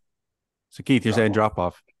 drop off? So Keith, you're saying drop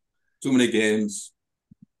off. Too many games,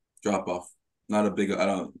 drop off. Not a big. I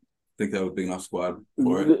don't think that would be enough squad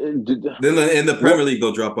for it. Then in the Premier League,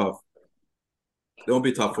 they'll drop off. They won't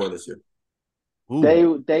be top four this year. Ooh.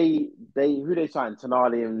 They who they signed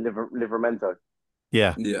Tonali and Livramento.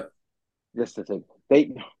 Yeah. That's the thing.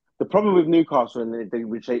 The problem with Newcastle and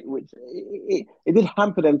which it did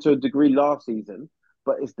hamper them to a degree last season,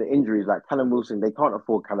 but it's the injuries like Callum Wilson. They can't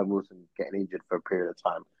afford Callum Wilson getting injured for a period of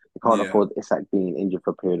time. They can't afford Isak being injured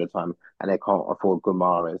for a period of time, and they can't afford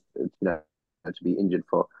Guimaraes, to be injured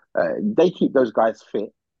for. They keep those guys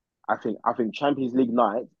fit. I think Champions League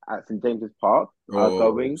nights at St James's Park are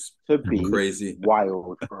going to be crazy,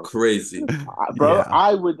 wild, bro. Crazy, bro. Yeah.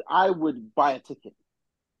 I would buy a ticket.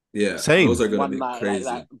 Yeah, Same. those are going to One be night crazy,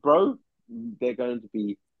 like that, bro. They're going to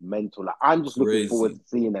be mental. Like I'm just looking forward to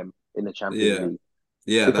seeing them in the Champions League.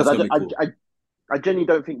 Yeah, because that's gonna be cool. I genuinely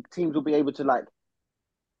don't think teams will be able to like.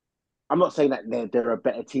 I'm not saying that they're a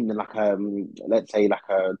better team than like let's say like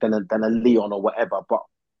than a Leon or whatever, but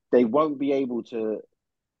they won't be able to.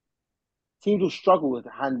 Teams will struggle with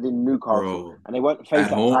handling Newcastle, Bro, and they won't face at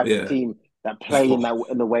that home, type of team that play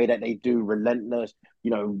in the way that they do, relentless,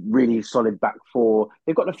 really solid back four.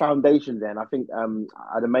 They've got the foundation there, and I think I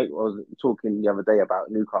had a mate was talking the other day about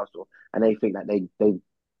Newcastle, and they think that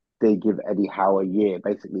they give Eddie Howe a year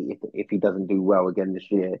basically if he doesn't do well again this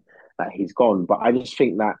year, that he's gone. But I just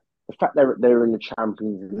think that the fact they're in the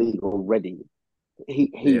Champions League already,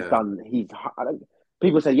 he's done. I don't.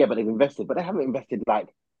 People say yeah, but they've invested, but they haven't invested like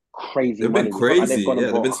crazy they've been money. It's not like they've crazy. gone and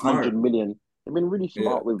Yeah, they've bought been 100 smart. million. They've been really Yeah,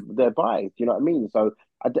 smart with their buys. You know what I mean? So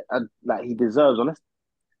I like he deserves, unless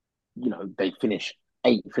they finish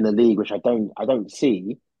eighth in the league, which I don't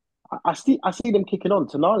see. I see them kicking on.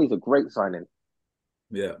 Tonali's a great signing.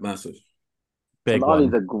 yeah, massive. Big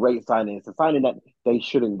Tonali's one. a great signing. It's a signing that they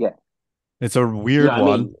shouldn't get. It's a You know weird what I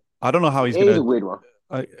one. mean? I don't know how he's It is a gonna. weird one.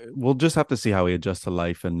 We'll just have to see how he adjusts to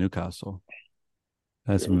life in Newcastle.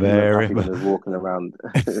 That's Yeah, he didn't look very. happy when he was walking around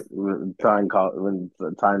when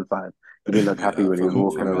time sign. He didn't look happy Yeah, when he was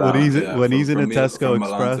walking from when Milan. around. he's Yeah, when he's in a Tesco from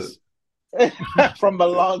Milan Express. From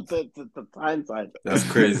Milan to Tyneside. that's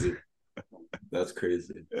crazy. That's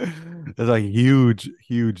crazy. There's a huge,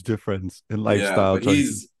 huge difference in Yeah, lifestyle but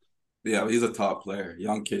choices. he's a top player,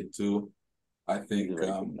 young kid too. I He's a think very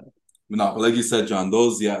good player. no, but like you said, John,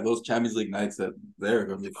 those Champions League nights that they're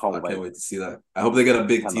gonna be fun. I Can't can't wait. wait to see that. I hope they get a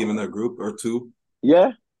big Cannot team in wait. their group or two.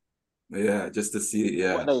 Yeah? Yeah, just to see. What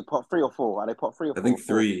Yeah, are they, pot three or four? Are they pot three or I four? think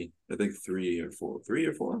Four. three. I think 3 or 4. 3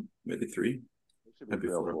 or 4, maybe three. It should be Maybe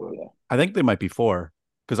three or four, four, but yeah. I think they might be four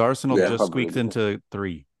because Arsenal yeah, just Probably squeaked into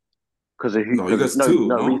three. no, you guys no, two,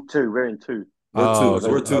 no, we no, two. We're in two. we're two, Oh, so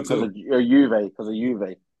okay. we're two Because too. of Juve. Because of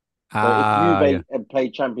Juve. So if Yeah. Juve had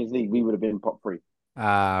played Champions League, we would have been pot three.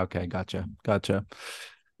 Okay. Gotcha.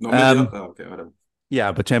 No, maybe Um, not. Oh, okay, whatever.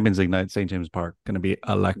 Yeah, but Champions League night, St. James Park, going to be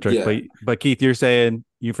electric. Yeah. But Keith, you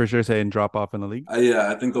for sure saying drop off in the league?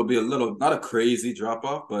 Yeah, I think there'll be a little, not a crazy drop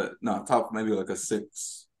off, but no, top maybe like a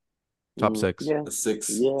six, Top six. Yeah,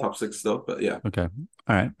 yeah. top six still. But yeah, Okay.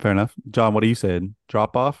 All right. Fair enough. John, what are you saying?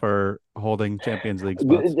 Drop off or holding Champions League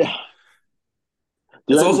spots? The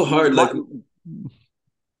it's only also hard. Like, go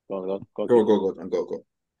on, go on, go, Keith. go, go, go, go.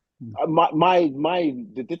 My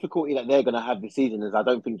the difficulty that they're going to have this season is I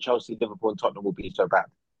don't think Chelsea, Liverpool, and Tottenham will be so bad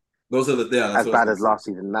Those are the, yeah, that's as what I was bad gonna as say. last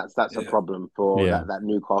season. That's a Yeah. problem for Yeah. that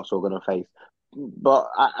Newcastle are going to face. But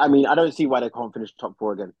I mean, I don't see why they can't finish top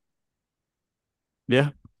four again. Yeah.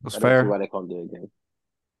 That's I don't see fair. why they can't do it again.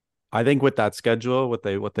 I think with that schedule, what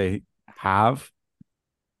they have,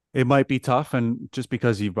 it might be tough. And just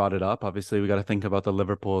because you brought it up, obviously we got to think about the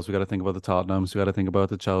Liverpools, we got to think about the Tottenhams, we got to think about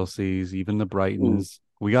the Chelseas, even the Mm. Brightons.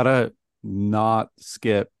 We got to not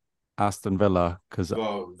skip Aston Villa because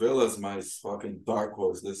Well, Villa's my fucking dark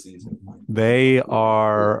horse this season. they Yeah,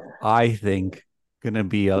 are, yeah, I think, going to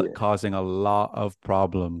be yeah. causing a lot of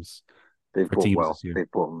problems They've for fought teams well. this year. They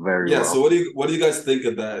fought very Yeah. So well. what do you guys think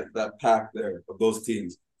of that pack there of those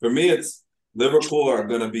teams? For me, it's Liverpool are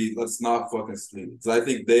gonna be. Let's not fucking sleep. So I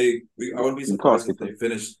think I wouldn't be You can't surprised if skip they them.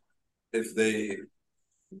 finish if they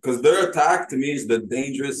because their attack to me is the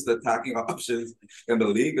dangerous attacking options in the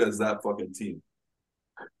league as that fucking team.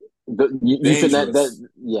 You think that Dangerous.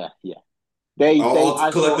 yeah, yeah. They All I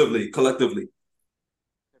saw collectively.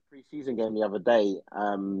 a pre-season game the other day,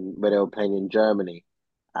 where they were playing in Germany,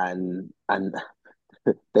 and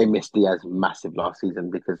they missed Diaz massive last season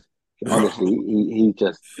because honestly, he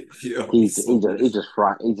just Yo, he's so he's just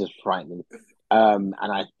he's just frightening. And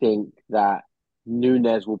I think that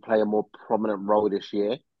Nunes will play a more prominent role this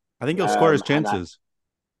year. I think he'll score yeah, his And chances.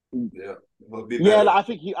 yeah. He'll be yeah, better. I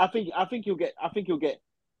think he'll get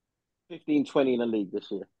 15, 20 in the league this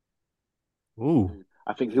year. Ooh,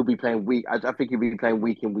 I think he'll be playing week. I think he'll be playing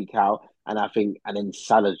week in, week out. And then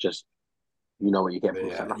Salah's just, you know what you get from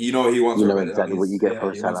Yeah, Salah. you know he wants You know already. exactly what you get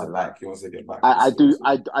from He wants Salah. it Like back. He wants to get back this year.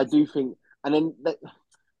 So. I do think, and then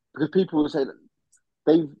because people will say that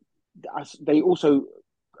they they also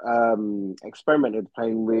experimented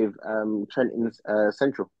playing with Trent in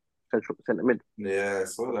central centre mid. Yeah, I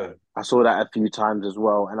saw that. I saw that a few times as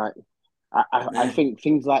well, and I Man, think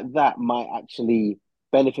things like that might actually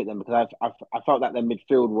benefit them because I felt that their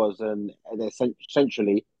midfield was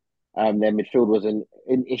centrally their midfield was an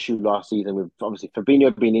issue last season with obviously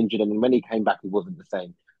Fabinho being injured, and when he came back, he wasn't the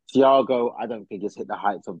same. Thiago, I don't think has hit the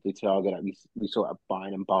heights of the Thiago that we saw at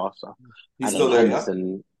Bayern and Barca, he's and then still there, yeah.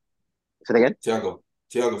 Henderson. Say that again.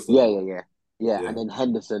 Thiago's still Yeah, there. yeah, yeah, yeah. Yeah, And then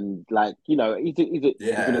Henderson, like he's been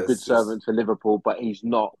yeah. a good It's just servant for Liverpool, but he's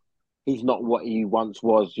not what he once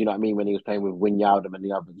was. You know what I mean? When he was playing with Wijnaldum and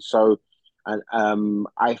the others. So, and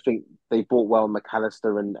I think they bought well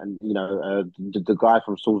McAllister and the guy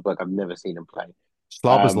from Salzburg. I've never seen him play.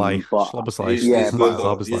 Sloboslai, But Sloboslai, yeah, he's good but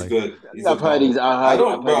though. He's Sloboslai. good. He's a I've heard baller. he's I've heard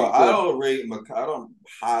Bro. he's I good. don't rate I don't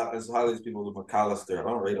as highly as people with McAllister. I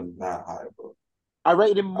don't rate him that high, bro. I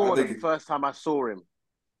rated him I more the think first time I saw him.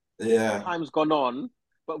 yeah, Time's gone on,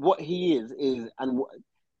 but what he is, and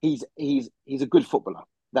he's a good footballer.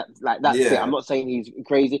 That's it. I'm yeah, not saying he's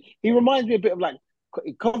crazy. He reminds me a bit of like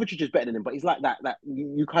Kovacic is better than him, but he's like that. That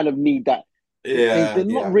you kind of need that. They're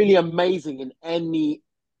not yeah. really amazing in any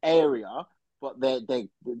area, but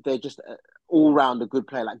they're just all round a good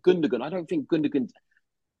player. Like Gundogan, I don't think Gundogan's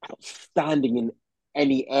outstanding in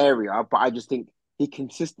any area, but I just think he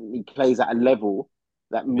consistently plays at a level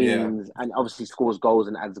that Yeah. means, and obviously scores goals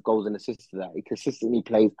and adds goals and assists to that. He consistently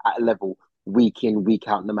plays at a level week in, week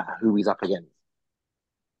out, no matter who he's up against.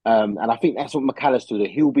 And I think that's what McAllister do.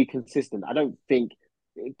 He'll be consistent. I don't think,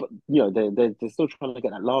 but they're still trying to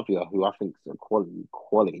get that Lavia, who I think is a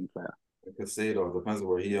quality player. Casado depends on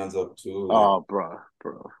where he ends up too. Like, Oh, bro.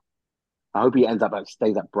 I hope he ends up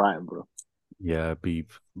stays at Brighton, bro. Yeah,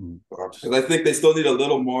 beef. because I think they still need a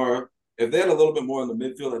little more. If they had a little bit more in the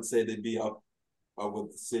midfield, I'd say they'd be up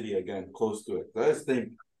with the City again, close to it. I just think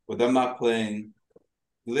with them not playing,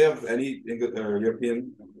 do they have any English or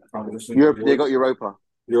European competition Europe, they got awards? Europa.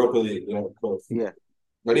 Europa League, yeah, of course. Yeah.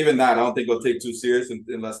 But even that, I don't think they'll take too serious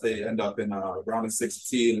unless they end up in round of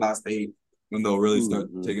 16, last eight, when they'll really start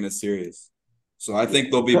Mm-hmm. taking it serious. So I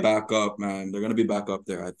think they'll be Yeah. back up, man. They're gonna be back up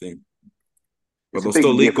there, I think. But It's a they'll big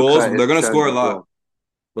still year leak for goals. Curtis They're gonna Jones score a as lot. well.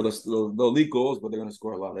 But they'll leak goals, but they're gonna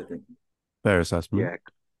score a lot, I think. Fair assessment. Yeah,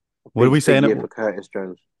 What are we big saying? year for Curtis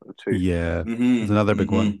Jones too. Yeah, it's Mm-hmm. another big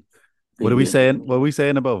Mm-hmm. one. What Big are we year for saying? him. What are we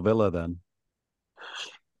saying about Villa then?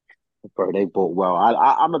 Bro, they bought well.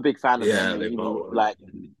 I'm a big fan of them. Yeah, they bought one. Like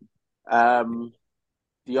um,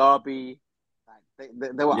 Diaby, like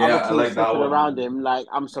There were Yeah, other I teams like that sniffing around one. him. Like,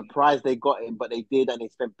 I'm surprised they got him, but they did, and they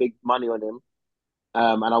spent big money on him.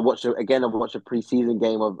 And I watched it again. I watched a preseason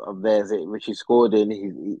game of theirs, which he scored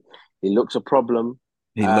in. He looks a problem.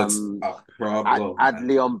 He looks Um, a add, problem, add man.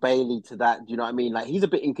 Leon Bailey to that. Do you know what I mean? Like, he's a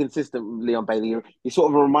bit inconsistent with Leon Bailey. He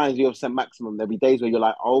sort of reminds you of St. Maximum. There'll be days where you're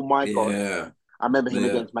like, oh my god. Yeah, I remember him yeah.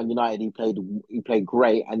 against Man United. He played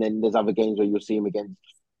great, and then there's other games where you'll see him against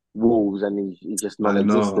Wolves, and he's just I know.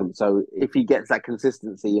 non-existent. So if he gets that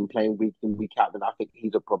consistency in playing week in week out, then I think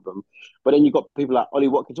he's a problem. But then you've got people like Ollie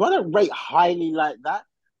Watkins, who I don't rate highly like that,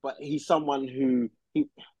 but he's someone who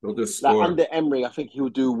He'll just like score. under Emery, I think he'll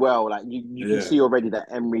do well. Like you can Yeah, see already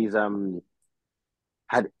that Emery's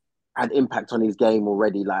had had impact on his game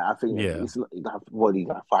already. Like I think Yeah, it's like what he's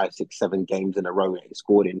like 5, 6, 7 games in a row that he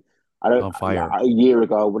scored in. I don't on like fire. a year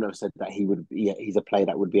ago I wouldn't have said that he would. Yeah, he's a player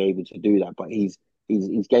that would be able to do that. But his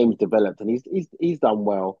game's developed and he's done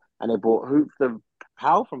well. And they bought who the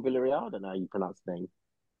Pau from Villarreal. I don't know how you pronounce the name.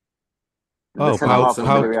 The Oh, centre Pau half from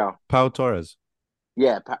from, Villarreal. Pau Torres,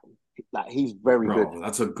 Yeah, like he's very good. bro.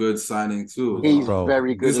 That's a good signing too. He's bro.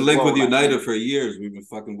 very good This as link with well. Like United for years. We've been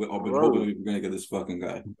fucking with. I've been hoping bro, we were gonna get this fucking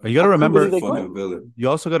guy. You got I to couldn't This believe remember. they got fucking him. villain. You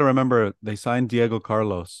also got to remember they signed Diego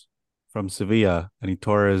Carlos from Sevilla, and he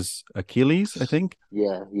tore his Achilles, I think,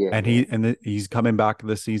 Yeah, yeah, and yeah. he's coming back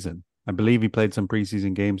this season. I believe he played some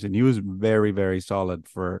preseason games, and he was very, very solid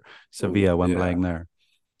for Sevilla when Yeah. playing there.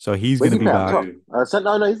 So he's going Where's to he be play up back. top? Very-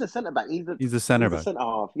 No, no, he's a centre back. He's the center He's a back. centre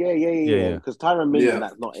half. Yeah, yeah, yeah, Yeah, yeah. yeah. Because Tyron Mings and Yeah.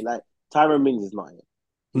 that's not like Tyron Mings is not it.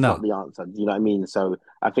 He's not No, the answer. You know what I mean? So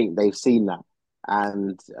I think they've seen that,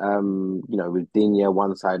 and with Digne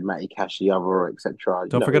one side, Matty Cash the other, etc.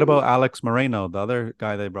 don't forget about Alex Moreno, the other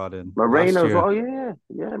guy they brought in last Moreno as year. well. Yeah,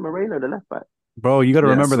 yeah, Moreno the left back. Bro, you got to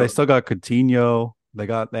Yeah. remember they So still got Coutinho. They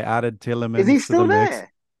added Is he Tillemans to the still mix.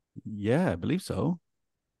 there? Yeah, I believe so.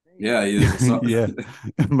 yeah, he is. So, Yeah,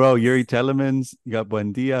 bro, Yuri Tellemans, you got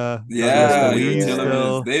Buendia, Douglas yeah, Yuri Luiz Yeah,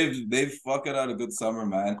 Tillemans. still. They've fucking had a good summer,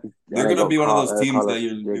 man. yeah. They're They gonna got be one of those teams that Carlos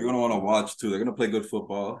you're Diego. gonna want to watch too. They're gonna play good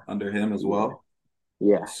football under him as Yeah, well.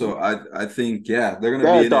 yeah, So yeah. I think yeah, they're gonna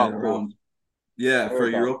They're be a in it dark horse. around yeah They're for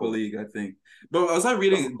a dark Europa horse. League. I think. But was I Dark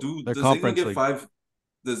reading? horse. Their Does England conference get league. five?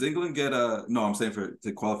 Does England get a? No, I'm saying for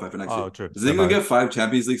to qualify for next year. Oh, true. Does My England bad. get 5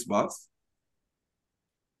 Champions League spots?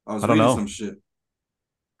 I I was don't reading some know. shit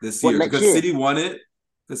this What year next because year? City won it.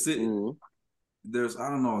 Because Mm. there's I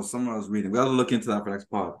don't know someone I was reading. We got to look into that for next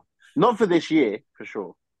pod. Not for this year, for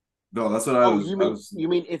sure. No, that's what I Oh, was. you I mean was. you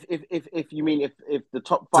mean if you mean if the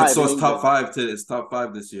top five So in it's top England. five to it's top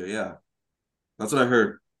five this year. Yeah, that's what I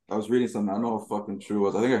heard. I was reading something. I don't know how fucking true it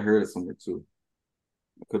was. I think I heard it somewhere too.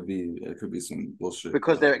 It could be some bullshit.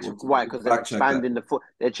 Because they're why? We'll Because they're fact check that. expanding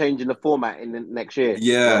they're changing the format in the next year. Is that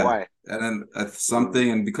Yeah, why? and then Mm.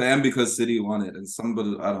 something because City won it and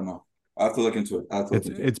somebody I don't know. I have to look into it. I have to look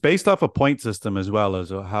into it. It's based off a point system as well as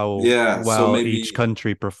how Yeah, so well each maybe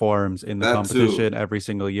country performs in the that too. competition every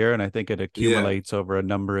single year, and I think it Yeah, accumulates over a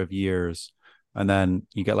number of years, and then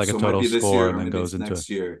you get like a so it might total be this score, year and or then maybe goes it's into it. next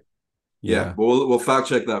year. Yeah, Yeah, but we'll fact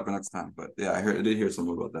check that for next time. But yeah, I did hear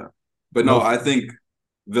something about that. But no, no, I think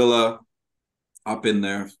Villa up in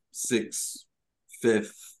there, sixth,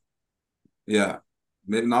 fifth. Yeah,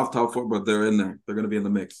 maybe not top four, but they're in there. They're gonna be in the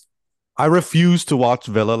mix. I refused to watch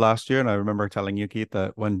Villa last year, and I remember telling you, Keith,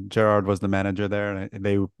 that when Gerard was the manager there, and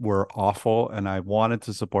they were awful, and I wanted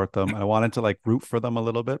to support them. I wanted to like root for them a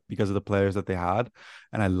little bit because of the players that they had,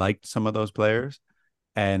 and I liked some of those players,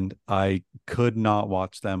 and I could not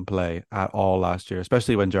watch them play at all last year,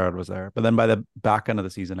 especially when Gerard was there. But then by the back end of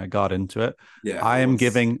the season, I got into it. Yeah, I'm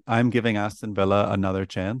giving Aston Villa another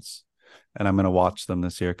chance, and I'm going to watch them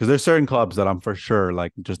this year because there's certain clubs that I'm for sure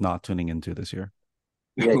like just not tuning into this year.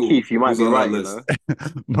 Yeah, Keith, you might who's be on that right. list?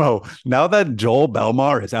 Bro, now that Joel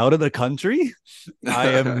Belmar is out of the country, I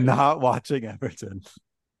am not watching Everton.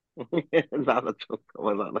 Not at all.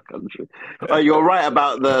 Was out of the country. Oh, you're right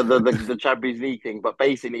about the Champions League thing, but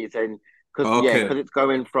basically it's in Okay. because it's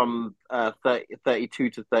going from 32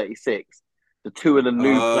 to 36. The two of the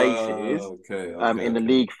new places Okay. in the Okay.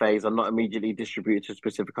 league phase are not immediately distributed to a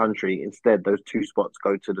specific country. Instead, those two spots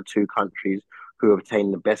go to the two countries who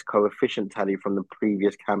obtain the best coefficient tally from the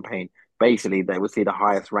previous campaign. Basically, they will see the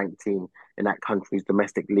highest ranked team in that country's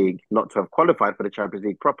domestic league, not to have qualified for the Champions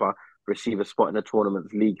League proper, receive a spot in the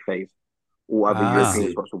tournament's league phase. All other I Ah, European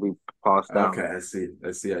see. spots will be passed Okay. down. I see.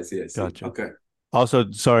 I see. I see. I see. gotcha. Okay.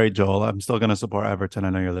 Also, sorry, Joel, I'm still going to support Everton. I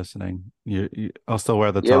know you're listening. I'll still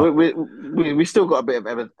wear the Yeah, top. we still got a bit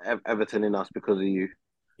of Everton in us because of you.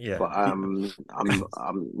 Yeah. But what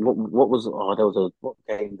was there was a what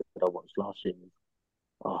game that I watched last year?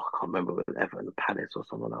 Oh, I can't remember with Everton Palace or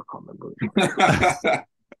someone. I can't remember which one it was.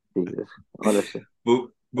 Jesus, honestly. But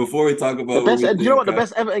before we talk The about who best, we do you know what? think, The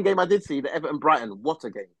best Everton game I did see, the Everton Brighton. What a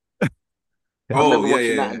game! I oh remember yeah, watching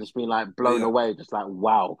yeah, that yeah, and just being like blown yeah. away, just like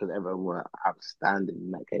wow, because Everton were outstanding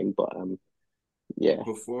in that game. But yeah,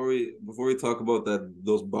 Before we talk about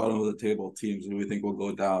those bottom of the table teams who we think will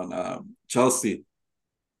go down, Chelsea,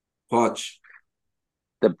 Poch,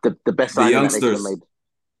 the best the signing that they could have youngsters, made.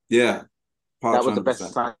 yeah, That Poch, was the 100%.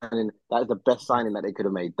 best signing. That is the best signing that they could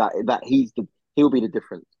have made. That he'll be the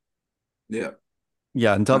difference. Yeah,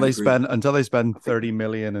 Yeah, I agree. until they spend I think. 30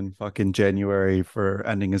 million in fucking January for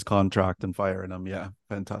ending his contract and firing him. Yeah,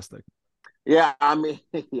 fantastic. Yeah, I mean,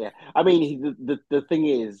 yeah, I mean, the thing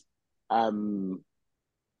is, um,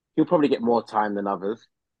 he'll probably get more time than others.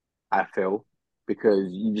 I feel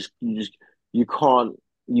because you can't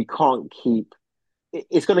you can't keep.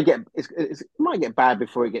 It's gonna get it might get bad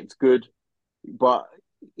before it gets good, but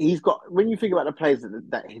he's got when you think about the players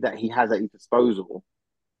that he has at his disposal,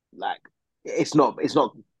 like it's not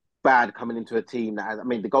bad coming into a team that has. I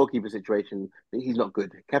mean, the goalkeeper situation, he's not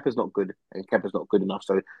good. Kepa's not good, and Kepa's not good enough.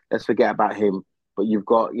 So let's forget about him. But you've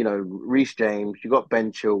got Reece James, you've got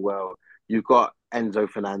Ben Chilwell, you've got Enzo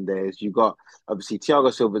Fernandez, you've got obviously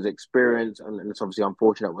Thiago Silva's experience, and it's obviously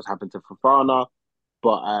unfortunate what's happened to Fofana.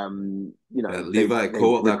 But Yeah, they've Levi they've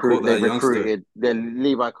Cole, that youngster. recruited their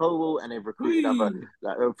Levi Colwill and they've recruited other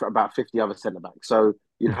Whee! about 50 other centre backs. So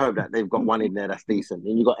you'd hope that they've got one in there that's decent.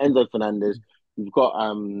 And you've got Enzo Fernandez. You've got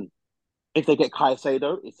if they get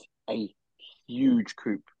Caicedo, it's a huge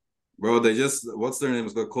coup. Bro, they just what's their name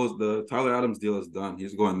is going to close. The Tyler Adams deal is done.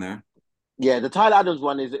 He's going there. Yeah, the Tyler Adams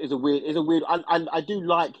one is a weird. I do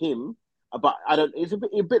like him, but I don't. It's a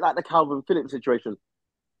bit like the Calvin Phillips situation.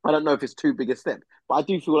 I don't know if it's too big a step, but I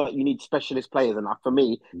do feel like you need specialist players, and for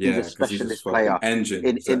me, he's a Yeah, because he's just specialist fucking player engine.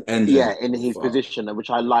 in He's an yeah engine. in his Fuck. position, which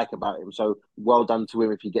I like about him. So well done to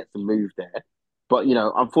him if he gets the move there. But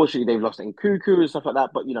unfortunately, they've lost Nkuku and stuff like that.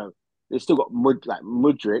 But they've still got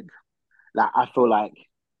Mudrik. Like I feel like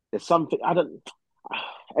there's something I don't.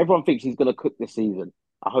 Everyone thinks he's going to cook this season.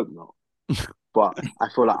 I hope not. But I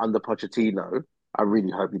feel like under Pochettino, I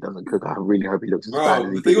really hope he doesn't cook. I really hope he looks as bad as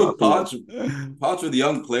Bro, he the did thing with last season. Poch with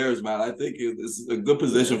young players, man, I think it's a good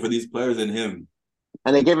position Yeah. for these players and him.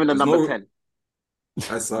 And they gave him the There's number no. 10.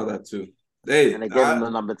 I saw that too. Hey, And they gave him the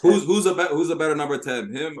number 10. who's a better number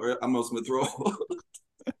 10, him or Amos Smith Rowe?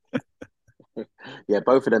 Yeah,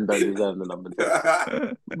 both of them don't deserve the number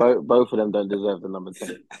 10. Both of them don't deserve the number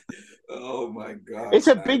 10. Oh my god, It's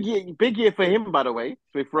a man. big year for him, by the way,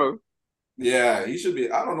 Smith Rowe. Yeah, he should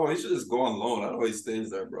be. I don't know. He should just go on loan. I don't know. He stays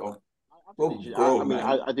there, bro. Go, I go, mean,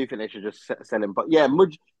 man. I do think they should just sell him. But yeah,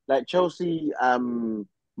 like Chelsea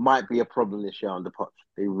might be a problem this year on the pot.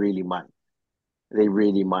 They really might. They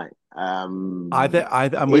really might. I'm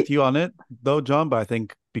with you on it though, John, but I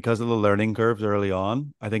think because of the learning curves early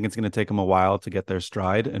on, I think it's going to take them a while to get their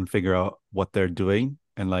stride and figure out what they're doing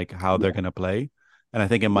and like how they're Yeah, going to play. And I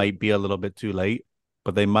think it yeah, might be a little bit too late,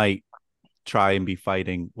 but they might try and be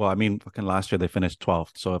fighting. Well, I mean, fucking last year they finished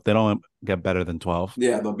 12th. So if they don't get better than 12th,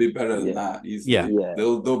 Yeah, they'll be better than yeah, that yeah, easily. yeah.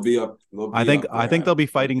 They'll be up. They'll I be think up I there. think they'll be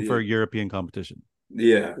They'll fighting be. for European competition.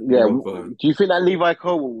 Yeah, Yeah. Europa. Do you think that Levi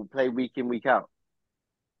Cole will play week in, week out?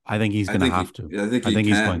 I think he's going to have to. I think I he think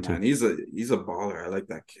he's can, going to. man. He's a baller. I like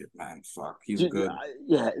that kid, man. Fuck, he's good.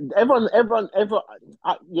 Yeah, everyone.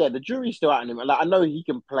 Yeah, the jury's still out on him. Like I know he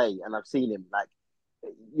can play, and I've seen him. Like,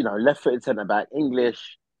 left-footed centre back,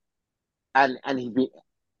 English, and he's been.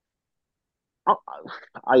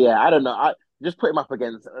 Yeah, I don't know. I just put him up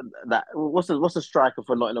against that. What's the striker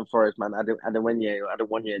for Nottingham Forest, man?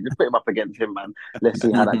 Adewanye. Just put him up against him, man. Let's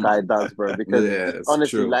see how that guy does, bro. Because Yeah, it's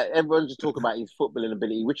honestly, true. like everyone's just talking about his footballing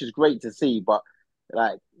ability, which is great to see. But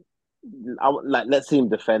like, let's see him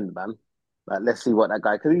defend, man. Like, let's see what that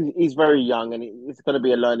guy because he's very young and it's going to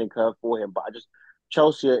be a learning curve for him. But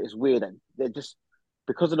Chelsea is weird and they're just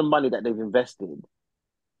because of the money that they've invested.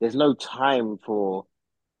 There's no time for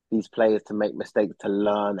these players to make mistakes, to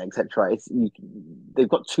learn, etc. They've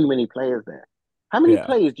got too many players there. How many Yeah.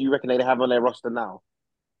 players do you reckon they have on their roster now?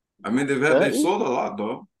 I mean, they've 30? sold a lot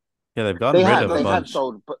though. Yeah, they've gotten rid of a They have bunch.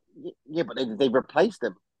 sold, but yeah, but they replaced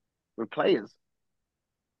them with players.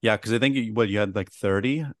 Yeah, because I think you had like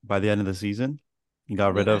 30 by the end of the season. You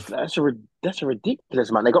got Yeah, rid of that's a ridiculous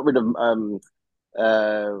amount. They got rid of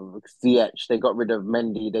Ziyech, they got rid of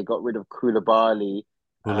Mendy, they got rid of Koulibaly,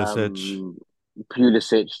 Pulisic,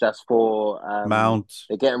 Pulisic. That's for Mount.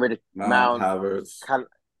 they're getting rid of Mount Mount, Havertz.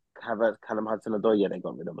 Havertz, Callum Hudson-Odoi. Yeah, they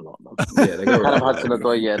got rid of a lot, man. Yeah, they got rid Callum of a lot, bro.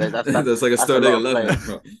 Hudson-Odoi. Yeah, That's like a that's a starting lot of 11, players.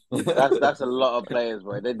 bro. That's a lot of players,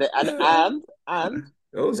 boy. And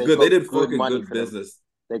It was they good. They got did good fucking money good for them. business.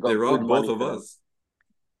 They They got good robbed both money of for them. us.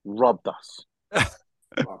 Robbed us.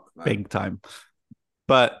 Fuck, man. Big time.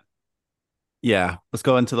 But yeah, let's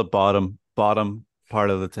go into the bottom part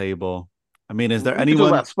of the table. I mean, is there We could talk anyone?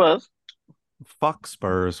 about Spurs. Fuck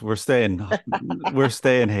Spurs. We're staying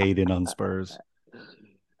hating on Spurs.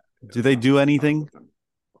 Do they do anything?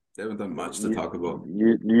 They haven't done much to talk about.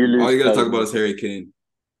 You All lose you gotta talk Kane. about is Harry Kane.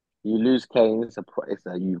 You lose Kane.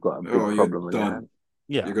 You've got a big Oh, you're problem on your done. hands.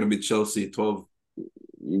 Yeah. You're gonna be Chelsea 12.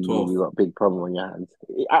 You got a big problem on your hands.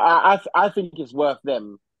 I think it's worth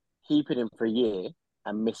them keeping him for a year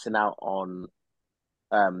and missing out on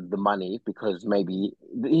the money because maybe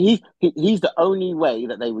he's the only way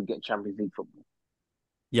that they would get Champions League football.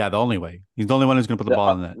 Yeah, the only way. He's the only one who's going to put the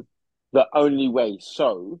ball in net. The only way.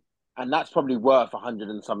 So, and that's probably worth 100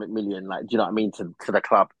 and something million. Like, do you know what I mean? To the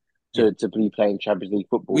club to be playing Champions League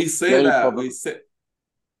football. We say that. We say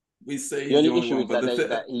The he's the only only issue one, is but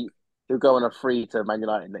that he'll go on a free to Man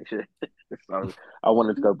United next year. So I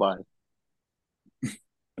wanted to go buy.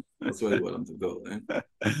 that's where you want him to go, man.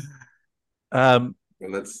 But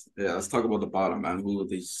let's talk about the bottom, man. Who are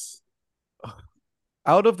these?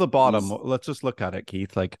 Out of the bottom, let's just look at it,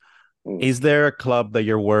 Keith. Like, is there a club that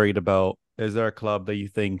you're worried about? Is there a club that you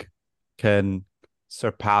think can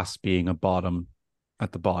surpass being a bottom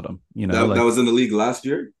at the bottom? You know, that was in the league last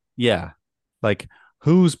year. Yeah, like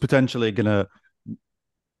who's potentially gonna?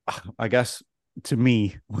 I guess to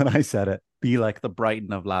me, when I said it, be like the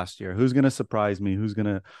Brighton of last year. Who's gonna surprise me? Who's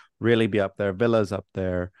gonna really be up there? Villa's up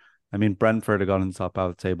there. I mean, Brentford have gone in the top half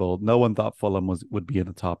of the table. No one thought Fulham would be in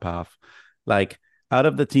the top half. Like, out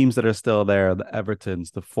of the teams that are still there, the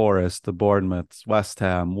Evertons, the Forest, the Bournemouths, West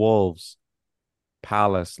Ham, Wolves,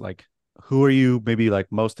 Palace, like, who are you maybe like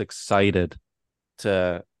most excited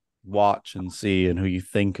to watch and see, and who you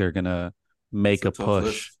think are gonna make a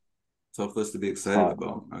push? Tough list to be excited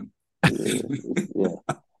about, man. Yeah.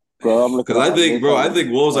 Bro, I'm looking Because at I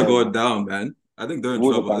think Wolves are going down, man. I think they're in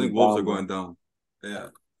Wolves trouble. I think Wolves are bro. going down. Yeah.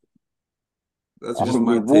 That's I one of think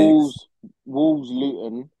my Wolves, takes.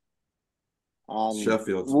 Luton, and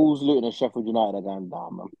Sheffield. Wolves, Luton, and Sheffield United are going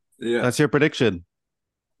down, man. Yeah. That's your prediction.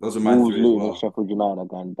 Those are my Wolves, three as Luton, and well. Sheffield United are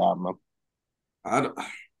going down, man.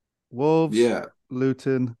 Wolves, Yeah.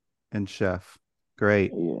 Luton, and Chef.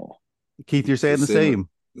 Great. Yeah. Keith, you're saying the same.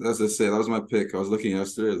 That's the same. That was my pick. I was looking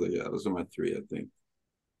yesterday. I was like, yeah, those are my three, I think.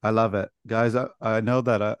 I love it, guys. I know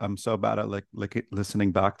that I'm so bad at like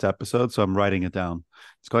listening back to episodes, so I'm writing it down.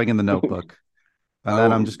 It's going in the notebook, and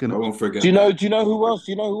then I'm just I gonna. won't forget Do you know? that. Do you know who else?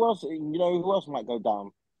 Do you know who else? You know who else might go down?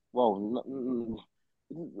 Well,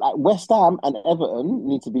 like West Ham and Everton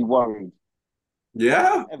need to be worried.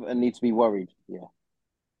 Yeah. Everton need to be worried. Yeah.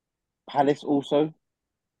 Palace also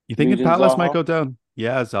You thinking losing Palace might Zaha. go down?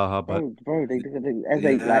 Yeah, Zaha, but Bro, they Eze,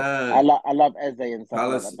 like Yeah. I love Eze and stuff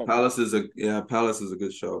like that. But Palace is a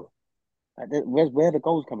good show. like, where are the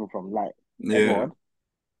goals coming from? Like Yeah. Edward,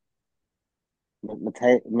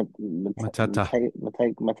 Mateta,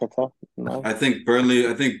 Mateta. no, I think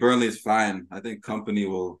Burnley is fine. I think Company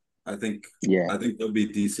will yeah. I think they'll be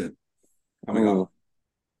decent coming Mm. up.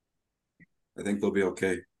 I think they'll be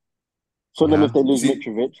okay. So then, Yeah, if they lose see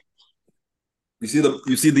Mitrovic, you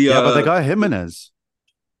see the yeah, but they got Jimenez.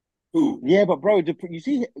 who? yeah, but bro, you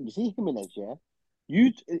see Jimenez, yeah.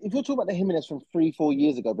 If you're talking about the Jimenez from 3-4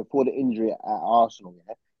 years ago before the injury at Arsenal,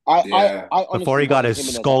 yeah. Yeah. I Before honestly he got wanted his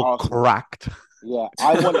Jimenez at skull Arsenal. cracked. Yeah,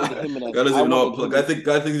 I wanted Jimenez. Guy doesn't I even know. wanted Look, Jimenez.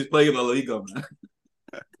 I think he's playing in La Liga, man.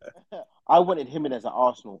 I wanted Jimenez at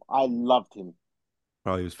Arsenal. I loved him.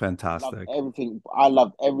 Bro, he was fantastic. I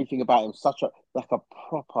loved everything about him. Such a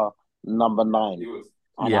proper number nine. He was.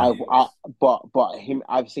 And Yeah. but him.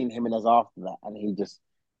 I've seen Jimenez after that, and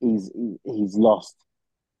he's lost.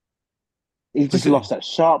 He's just lost that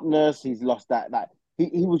sharpness. He's lost that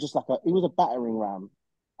he was just he was a battering ram,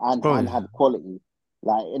 and Yeah. had quality.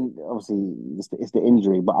 Like, and obviously it's the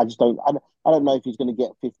injury, but I just don't. I don't know if he's going to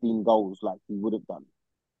get 15 goals like he would have done.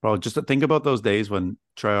 Bro, just to think about those days when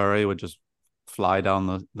Traore would just fly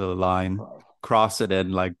down the line, Bro. cross it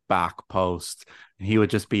in like back post, and he would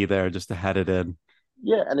just be there just to head it in.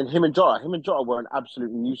 Yeah, and then him and Jota were an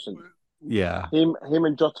absolute nuisance. Yeah. Him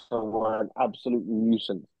and Jota were an absolute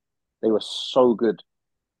nuisance. They were so good.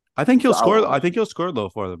 I think he'll So score. I think he'll score though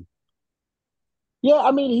for them. Yeah,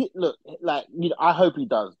 I mean, I hope he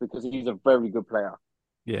does because he's a very good player,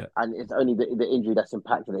 Yeah. and it's only the injury that's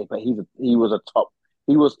impacted it. But he was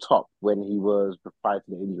top when he was prior to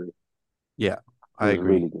the injury. Yeah, He I was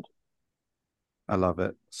agree. really good. I love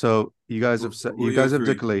it. So you guys have Who are your three?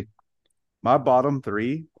 particularly my bottom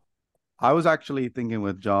three. I was actually thinking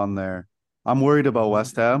with John there. I'm worried about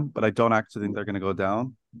West Ham, but I don't actually think they're going to go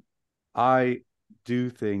down. I do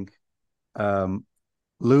think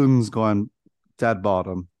Luton's going dead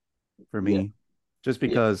bottom for me. just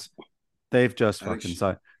because they've just I think fucking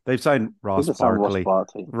signed. They've signed He's Ross a son Ross Barkley.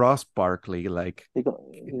 Barkley. Ross Barkley, like He got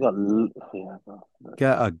yeah, bro.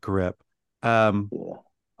 get a grip. Yeah.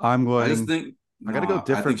 I'm I just going. think I gotta go nah.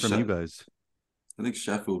 different from you guys. I think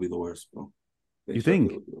Sheffield will be the worst, bro. I You think Sheffield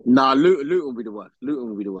think? will be the worst. Nah, Luton will be the worst. Luton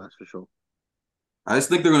will be the worst for sure. I just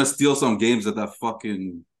think they're gonna steal some games at that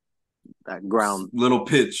fucking That ground. little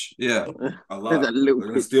pitch. Yeah, a lot. That little They're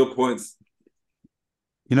gonna pitch. steal points.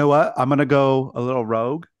 You know what? I'm gonna go a little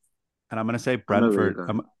rogue, and I'm gonna say I know where you're Brentford.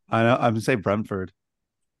 going. I'm gonna say Brentford.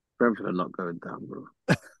 Brentford are not going down, bro.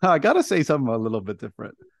 I gotta say something a little bit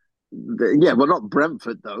different. Yeah, but not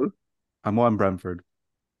Brentford though. I'm one Brentford.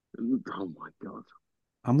 Oh my god.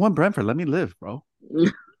 I'm one Brentford. Let me live, bro. Bro,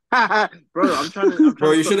 I'm trying to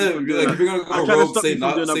Bro, you stop should you have from doing like a if you're gonna I'm go trying to rogue, stop you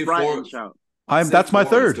from doing a say Brighton Forest, shout. say That's my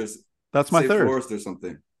Forest third. or That's my say third. Forest or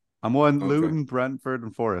something. I'm one Okay. Luton, Brentford,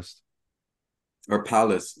 and Forest. Or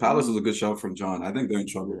Palace. Palace was a good shout from John. I think they're in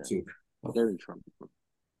trouble Yeah, too. they're in trouble.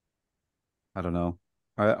 I don't know.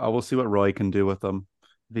 I will see what Roy can do with them.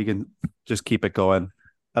 If he can just keep it going.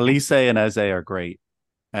 Elise and Eze are great.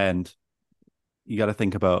 And you got to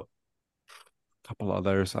think about a couple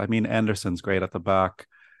others. I mean, Anderson's great at the back.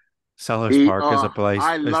 Sellers Park is a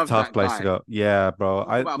I love tough that place to guy. go. Yeah, bro. Talk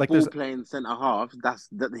I about like there's ball playing centre half.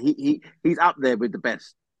 He's up there with the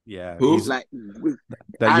best. yeah, Who? he's Like with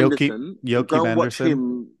that Anderson, go Joachim and watch Anderson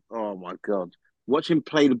him. Oh my god, watch him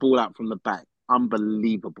play the ball out from the back.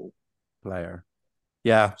 Unbelievable. player.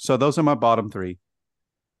 Yeah, so those are my bottom three.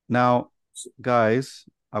 Now, guys,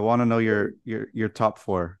 I want to know your top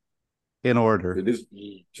four in order. Should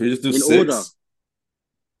we just do In order. six?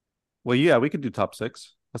 Well, yeah, we could do top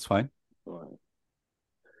six. That's fine. Right.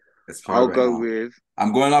 It's I'll hard right go now. with.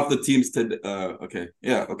 I'm going off the teams to okay.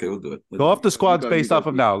 Yeah, okay, we'll do it. Go off the You squads go. You based go, off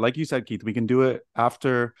of Keith. now. Like you said, Keith, we can do it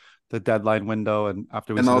after the deadline window and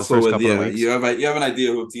after we And see the also first with couple of weeks. you have an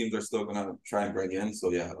idea who teams are still gonna try and bring in.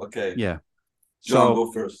 So yeah, okay. Yeah. John, So,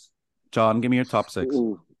 go first. John, give me your top six.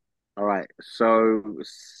 Ooh. All right. So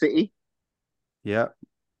City, Yeah.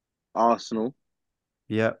 Arsenal,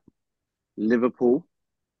 Yeah. Liverpool,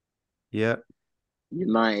 Yeah.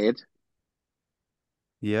 United,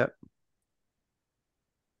 Yeah.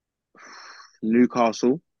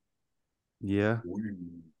 Newcastle, Yeah.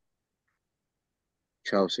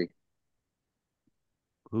 Chelsea.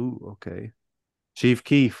 Ooh, okay. Chief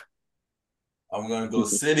Keef. I'm gonna go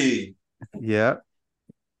City, Yeah.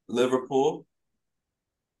 Liverpool,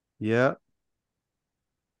 Yeah.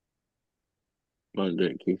 Don't do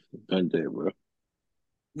it, Keith. Don't do it, bro.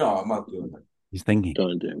 No, I'm not doing that. He's thinking.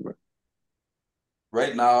 Don't do it, bro.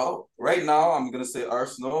 Right now, I'm gonna say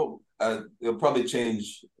Arsenal. It'll probably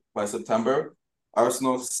change by September.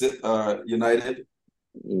 Arsenal, United.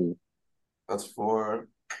 Mm. That's four.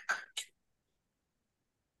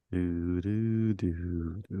 Do, do,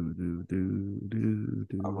 do, do, do, do,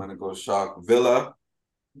 do. I'm gonna go shock Villa,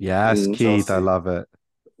 Yes, Keith, I Chelsea. love it.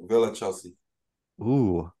 Villa, Chelsea.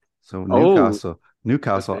 Ooh, so Oh,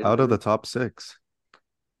 Newcastle okay. out of the top six.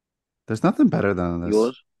 There's nothing better than this.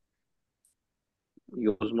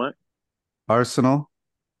 Yours, Mike. Arsenal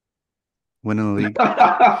winning the league.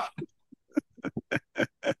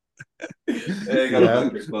 Hey, got Yeah.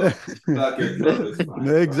 back your club. Back your club is fine.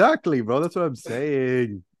 Exactly, bro. That's what I'm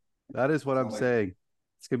saying. That is what I'm Sound like- saying.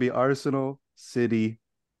 It's gonna be Arsenal, City,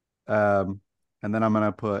 and then I'm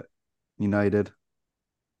gonna put United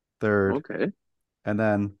third, Okay. and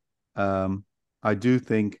then I do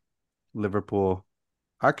think Liverpool.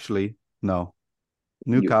 Actually, no.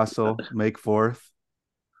 Newcastle make fourth.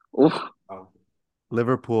 Oh, Oh,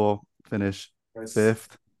 Liverpool finish guys,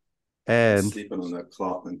 fifth, and sleeping on that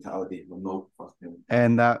clock mentality. No fucking.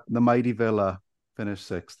 that the mighty Villa finish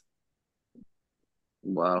sixth.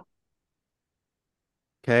 wow.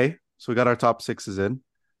 Okay, so we got our top sixes in.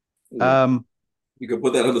 Yeah. You can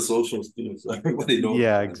put that on the socials too, so everybody knows.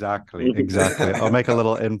 Yeah, exactly. I'll make a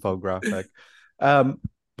little infographic.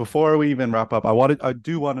 Before we even wrap up, I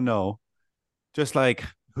do want to know, just like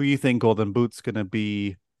who you think Golden Boot's gonna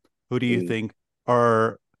be. Who do you think?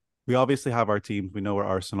 Or we obviously have our teams. We know we're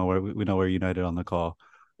Arsenal. We know we're United on the call.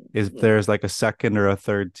 Is there's like a second or a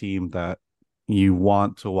third team that you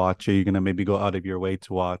want to watch? Or you're gonna maybe go out of your way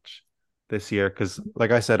to watch this year? Because,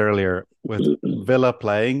 like I said earlier, with Villa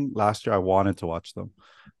playing last year, I wanted to watch them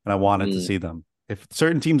and I wanted to see them. If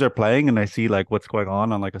certain teams are playing and I see like what's going on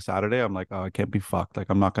like a Saturday, I'm like, oh, I can't be fucked. Like,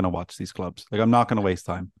 I'm not gonna watch these clubs. Like, I'm not gonna waste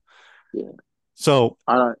time. Yeah. So,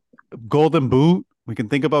 I Golden Boot. We can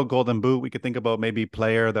think about Golden Boot. We could think about maybe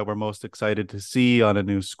player that we're most excited to see on a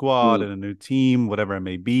new squad and a new team, whatever it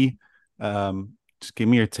may be. Just give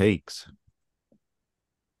me your takes.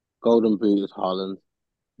 Golden Boot is Haaland.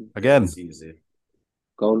 Again, That's easy.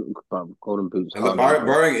 Golden boots. And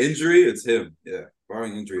barring injury, it's him. Yeah,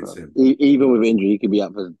 barring injury, it's him. Even with injury, he could be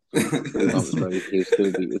out for 3 months, bro. He'll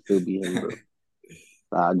still be him, bro.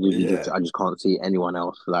 I just can't see anyone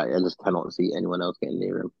else. Like I just cannot see anyone else getting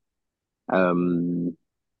near him.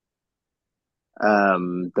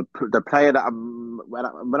 The player that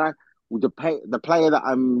the player that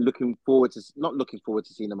I'm looking forward to, not looking forward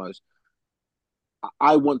to seeing the most.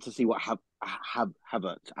 I want to see what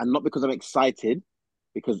Havertz, and not because I'm excited,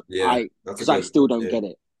 because I still don't get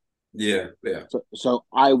it. Yeah. So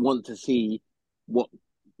I want to see what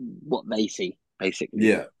they see, basically.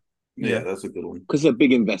 Yeah, that's a good one. Because it's a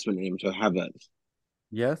big investment in him, so Havertz.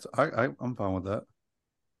 Yes, I'm fine with that.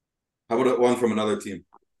 How about one from another team?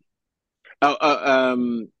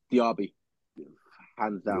 Diaby,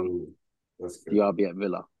 hands down. Ooh, that's good. Diaby at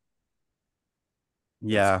Villa.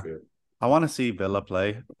 Yeah, I want to see Villa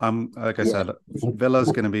play. Like I said,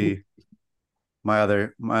 Villa's going to be my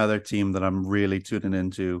other team that I'm really tuning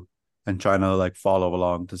into and trying to like follow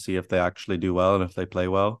along to see if they actually do well and if they play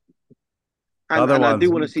well. And I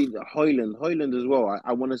do want to see Højlund as well.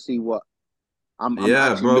 I want to see what I'm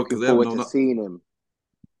actually looking forward to seeing him.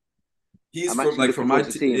 He's from my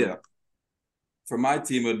team. Yeah, for my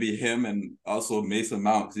team, it would be him and also Mason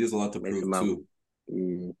Mount because he has a lot to prove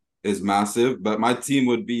too. Is massive, but my team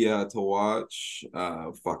would be to watch.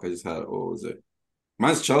 I just had. What was it?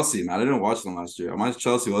 Mine's Chelsea, man. I didn't watch them last year. Mine's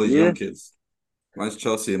Chelsea. All these young kids. Mine's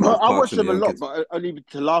Chelsea. And I watched them a lot, but only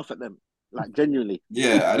to laugh at them. Like genuinely.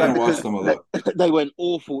 Yeah, I didn't watch them a lot. They went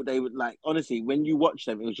awful. They would like honestly, when you watch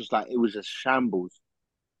them, it was just shambles.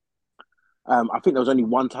 I think there was only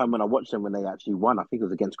one time when I watched them when they actually won. I think it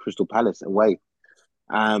was against Crystal Palace away.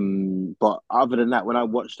 But other than that, when I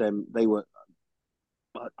watched them, they were.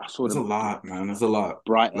 I saw them. It's a lot, man. It's a lot.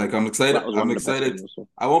 Brighton. Like I'm excited. I'm excited.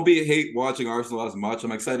 I won't be hate watching Arsenal as much.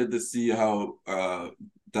 I'm excited to see how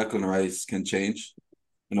Declan Rice can change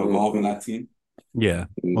and evolve in that team. Yeah,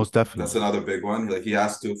 most definitely. That's another big one. Like he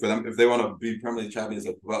has to for them if they want to be Premier League champions.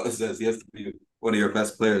 Like well, it says he has to be one of your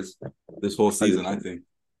best players this whole season. I think.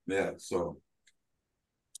 Yeah, so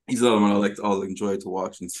he's another one I'll enjoy to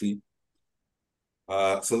watch and see.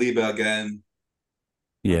 Saliba again.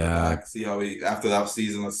 Yeah. See how after that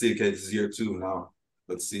season. Let's see. Okay, this is year 2 now.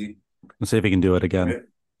 Let's see. Let's see if he can do it again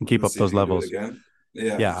and keep up those levels. Again.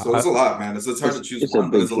 Yeah. So it's a lot, man. It's hard to choose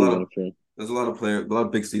one. There's a lot of players, a lot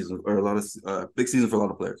of big seasons, or a lot of big seasons for a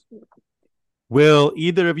lot of players. Will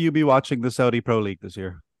either of you be watching the Saudi Pro League this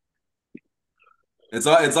year? It's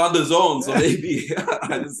on the zone, so maybe I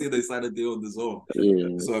didn't see they signed a deal with the zone.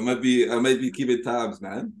 Yeah. So I might be keeping tabs,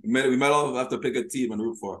 man. We might all have to pick a team and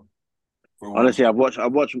root for. Honestly, I've watched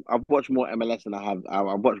more MLS than I have.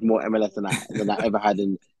 I've watched more MLS than I ever had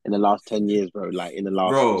in the last 10 years, bro. Like in the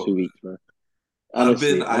last 2 weeks, bro.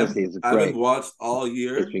 Honestly, it's great. I haven't watched all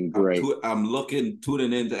year. It's been great. I'm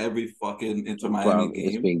tuning into every fucking Inter Miami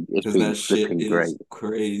game. It's been that shit is great.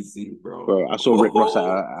 Crazy, bro. Bro, I saw Rick Ross at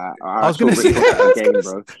a game,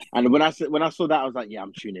 bro. And when I saw that, I was like, yeah,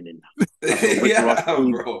 I'm tuning in now.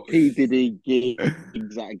 Bro. P Diddy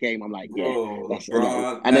gigs at a game. I'm like, yeah, bro, that's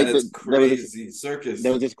and it's crazy circus.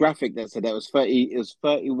 There was this graphic that said it was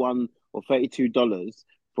 $31 or $32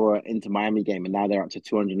 for an Inter Miami game, and now they're up to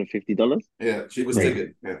 $250. Yeah, cheapest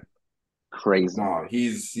ticket. Yeah, crazy. No,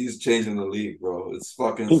 he's changing the league, bro. It's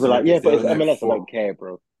fucking. People are like, yeah, but it's MLS. I don't care,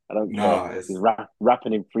 bro. I don't care. He's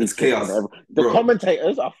rapping in free. It's chaos. The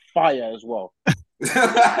commentators are fire as well.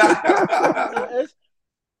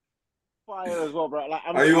 Fire as well, bro. Like,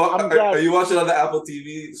 are you watching on the Apple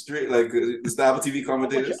TV straight? Like, it's the Apple TV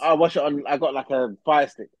commentators? I watch it on. I got like a Fire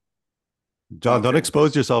Stick. John, don't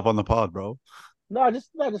expose yourself on the pod, bro. No, I just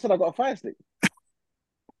said I got a Fire Stick.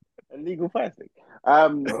 A legal Fire Stick.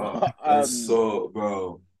 It's so,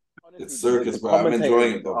 bro. Honestly, it's circus, bro. I'm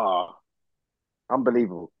enjoying it, though.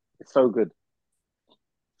 Unbelievable. It's so good.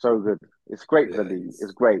 So good. It's great for the league.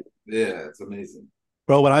 It's great. Yeah, it's amazing.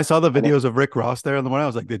 Bro, when I saw the videos of Rick Ross there in the morning, I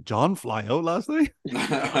was like, did John fly out last night?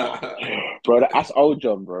 Bro, that's old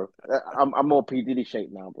John, bro. I'm more P. Diddy shape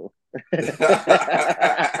now, bro.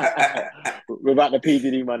 Without the P.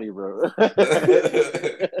 Diddy money, bro.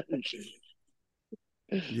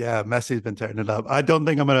 Yeah, Messi's been tearing it up. I don't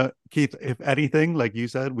think I'm gonna keep. If anything, like you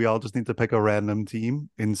said, we all just need to pick a random team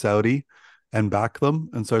in Saudi and back them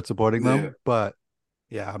and start supporting them. Yeah. But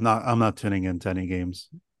yeah, I'm not tuning into any games.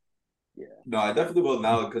 Yeah, no, I definitely will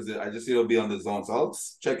now because I just see it'll be on the zone, so I'll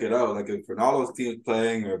check it out. Like if Ronaldo's team is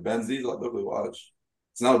playing or Benzi's, I'll definitely watch.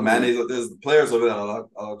 It's not Mane's. There's players over there I'll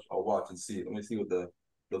watch and see. Let me see what the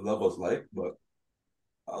level's like, but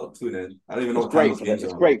I'll tune in. I don't even know what time those games are.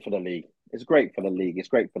 It's great for the league. It's great for the league. It's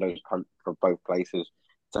great for those for both places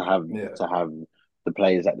to have the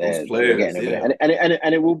players that Those they're players, getting over there, yeah.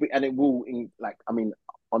 and it will be, and it will like, I mean,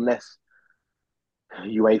 unless not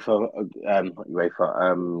UEFA, or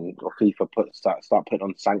FIFA start putting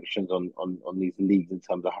on sanctions on these leagues in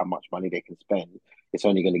terms of how much money they can spend. It's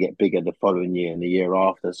only going to get bigger the following year and the year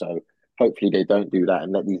after. So hopefully they don't do that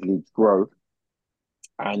and let these leagues grow.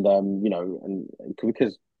 And and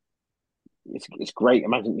because it's great.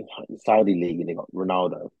 Imagine the Saudi league and they got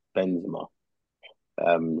Ronaldo, Benzema,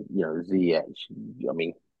 Ziyech. I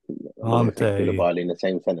mean, I'm not going to say Ante. Koulibaly in the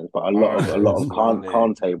same sentence, but a lot of Arnold, Mane.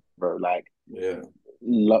 Kante, bro. Like, Yeah.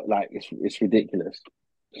 like it's ridiculous.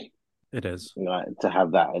 It is. Like to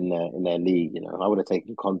have that in their league. I would have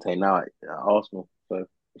taken Conte now at Arsenal. So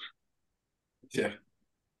Yeah.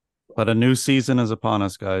 But a new season is upon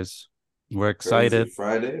us, guys. We're Crazy. excited.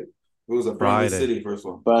 Friday. Who was a Burnley Friday. City first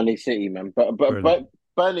one? Burnley City, man. But Burnley.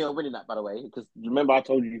 Burnley are winning that, by the way, because remember I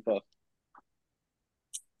told you first.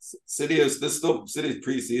 City is this still City's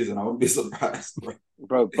preseason. I wouldn't be surprised.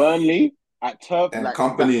 Bro, Burnley at Turf And like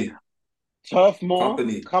company. Turf Moor,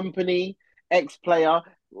 Company. company, ex-player,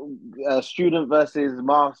 student versus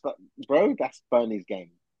master. Bro, that's Burnley's game.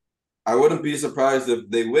 I wouldn't be surprised if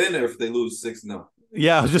they win or if they lose 6-0.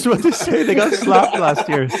 Yeah, I was just about to say they got slapped last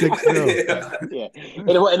year, 6-0. Yeah. In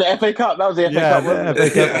the FA Cup, that was the FA Cup, wasn't the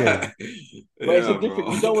it? FA Cup game. But it's a different.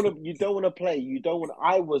 You don't want to play. You don't want.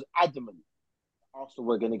 I was adamant Arsenal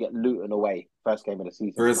were going to get Luton away first game of the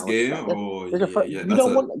season. First game? You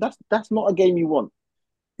don't want. That's not a game you want.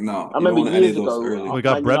 No, I remember years ago, we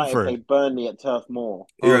got Man Brentford. United played Burnley at Turf Moor.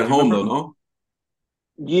 You're at home though, no?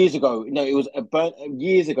 Years ago, no, it was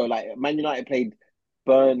years ago. Like Man United played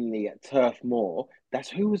Burnley at Turf Moor. That's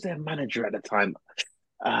who was their manager at the time.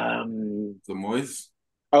 The Moyes.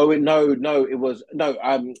 Oh no, it was no.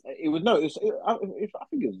 I think it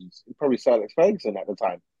was probably Sir Alex Ferguson at the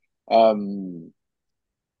time.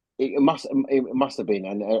 It must have been,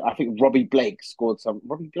 and I think Robbie Blake scored some.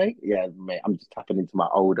 Robbie Blake, yeah, mate. I'm just tapping into my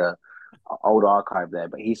older archive there,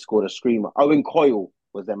 but he scored a screamer. Owen Coyle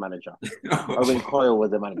was their manager. Owen Coyle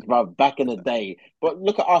was their manager, but back in the day. But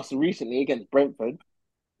look at us recently against Brentford.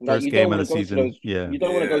 Like, First game of the season. You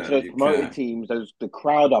don't want to go to those promoted teams. The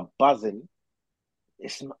crowd are buzzing.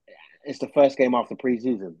 It's the first game after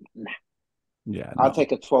preseason. Nah. Yeah, I'll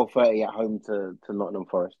take a 12:30 at home to Nottingham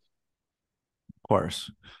Forest. Of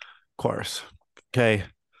course. Okay.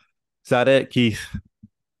 Is that it, Keith?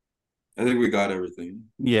 I think we got everything.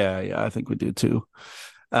 Yeah, I think we do too.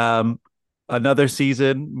 Another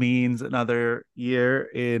season means another year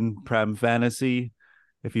in Prem Fantasy.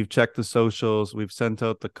 If you've checked the socials, we've sent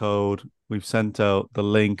out the code. We've sent out the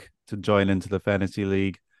link to join into the fantasy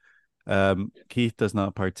league. Keith does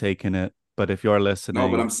not partake in it, but if you're listening, no,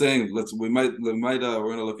 but I'm saying we're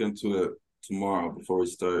gonna look into it tomorrow before we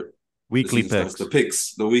start. Weekly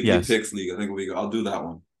picks. The weekly picks league. I think I'll do that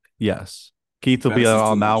one. Yes. Keith will be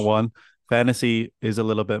on that one. Fantasy is a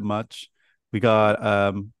little bit much. We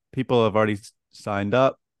got people have already signed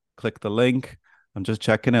up. Click the link. I'm just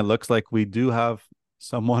checking. It looks like we do have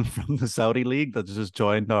someone from the Saudi league that's just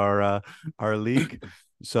joined our league.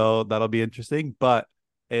 So that'll be interesting. But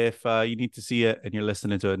if you need to see it and you're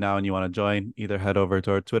listening to it now and you want to join, either head over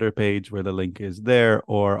to our Twitter page where the link is there,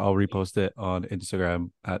 or I'll repost it on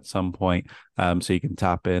Instagram at some point, so you can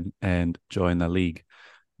tap in and join the league.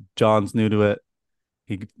 John's new to it.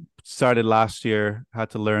 He started last year, had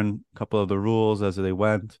to learn a couple of the rules as they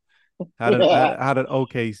went. Had an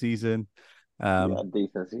okay season.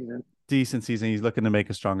 Decent season. He's looking to make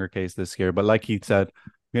a stronger case this year. But like he said,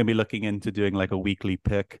 we're going to be looking into doing like a weekly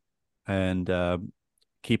pick and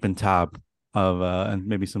keeping tab of and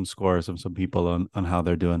maybe some scores of some people on how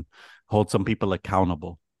they're doing. Hold some people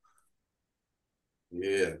accountable.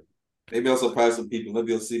 Yeah. Maybe I'll surprise some people.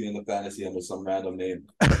 Maybe you'll see me in the fantasy under some random name.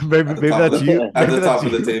 maybe that's you. At the top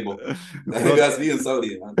of the table. Maybe that's me in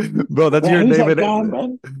Saudi, man. Bro, that's your name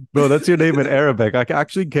man? Bro, that's your name in Arabic. I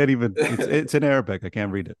actually can't even. It's in Arabic. I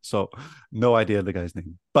can't read it. So no idea the guy's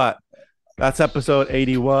name. But that's episode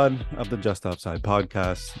 81 of the Just Offside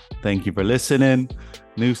podcast. Thank you for listening.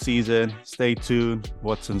 New season. Stay tuned.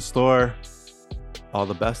 What's in store? All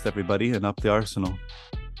the best, everybody, and up the Arsenal.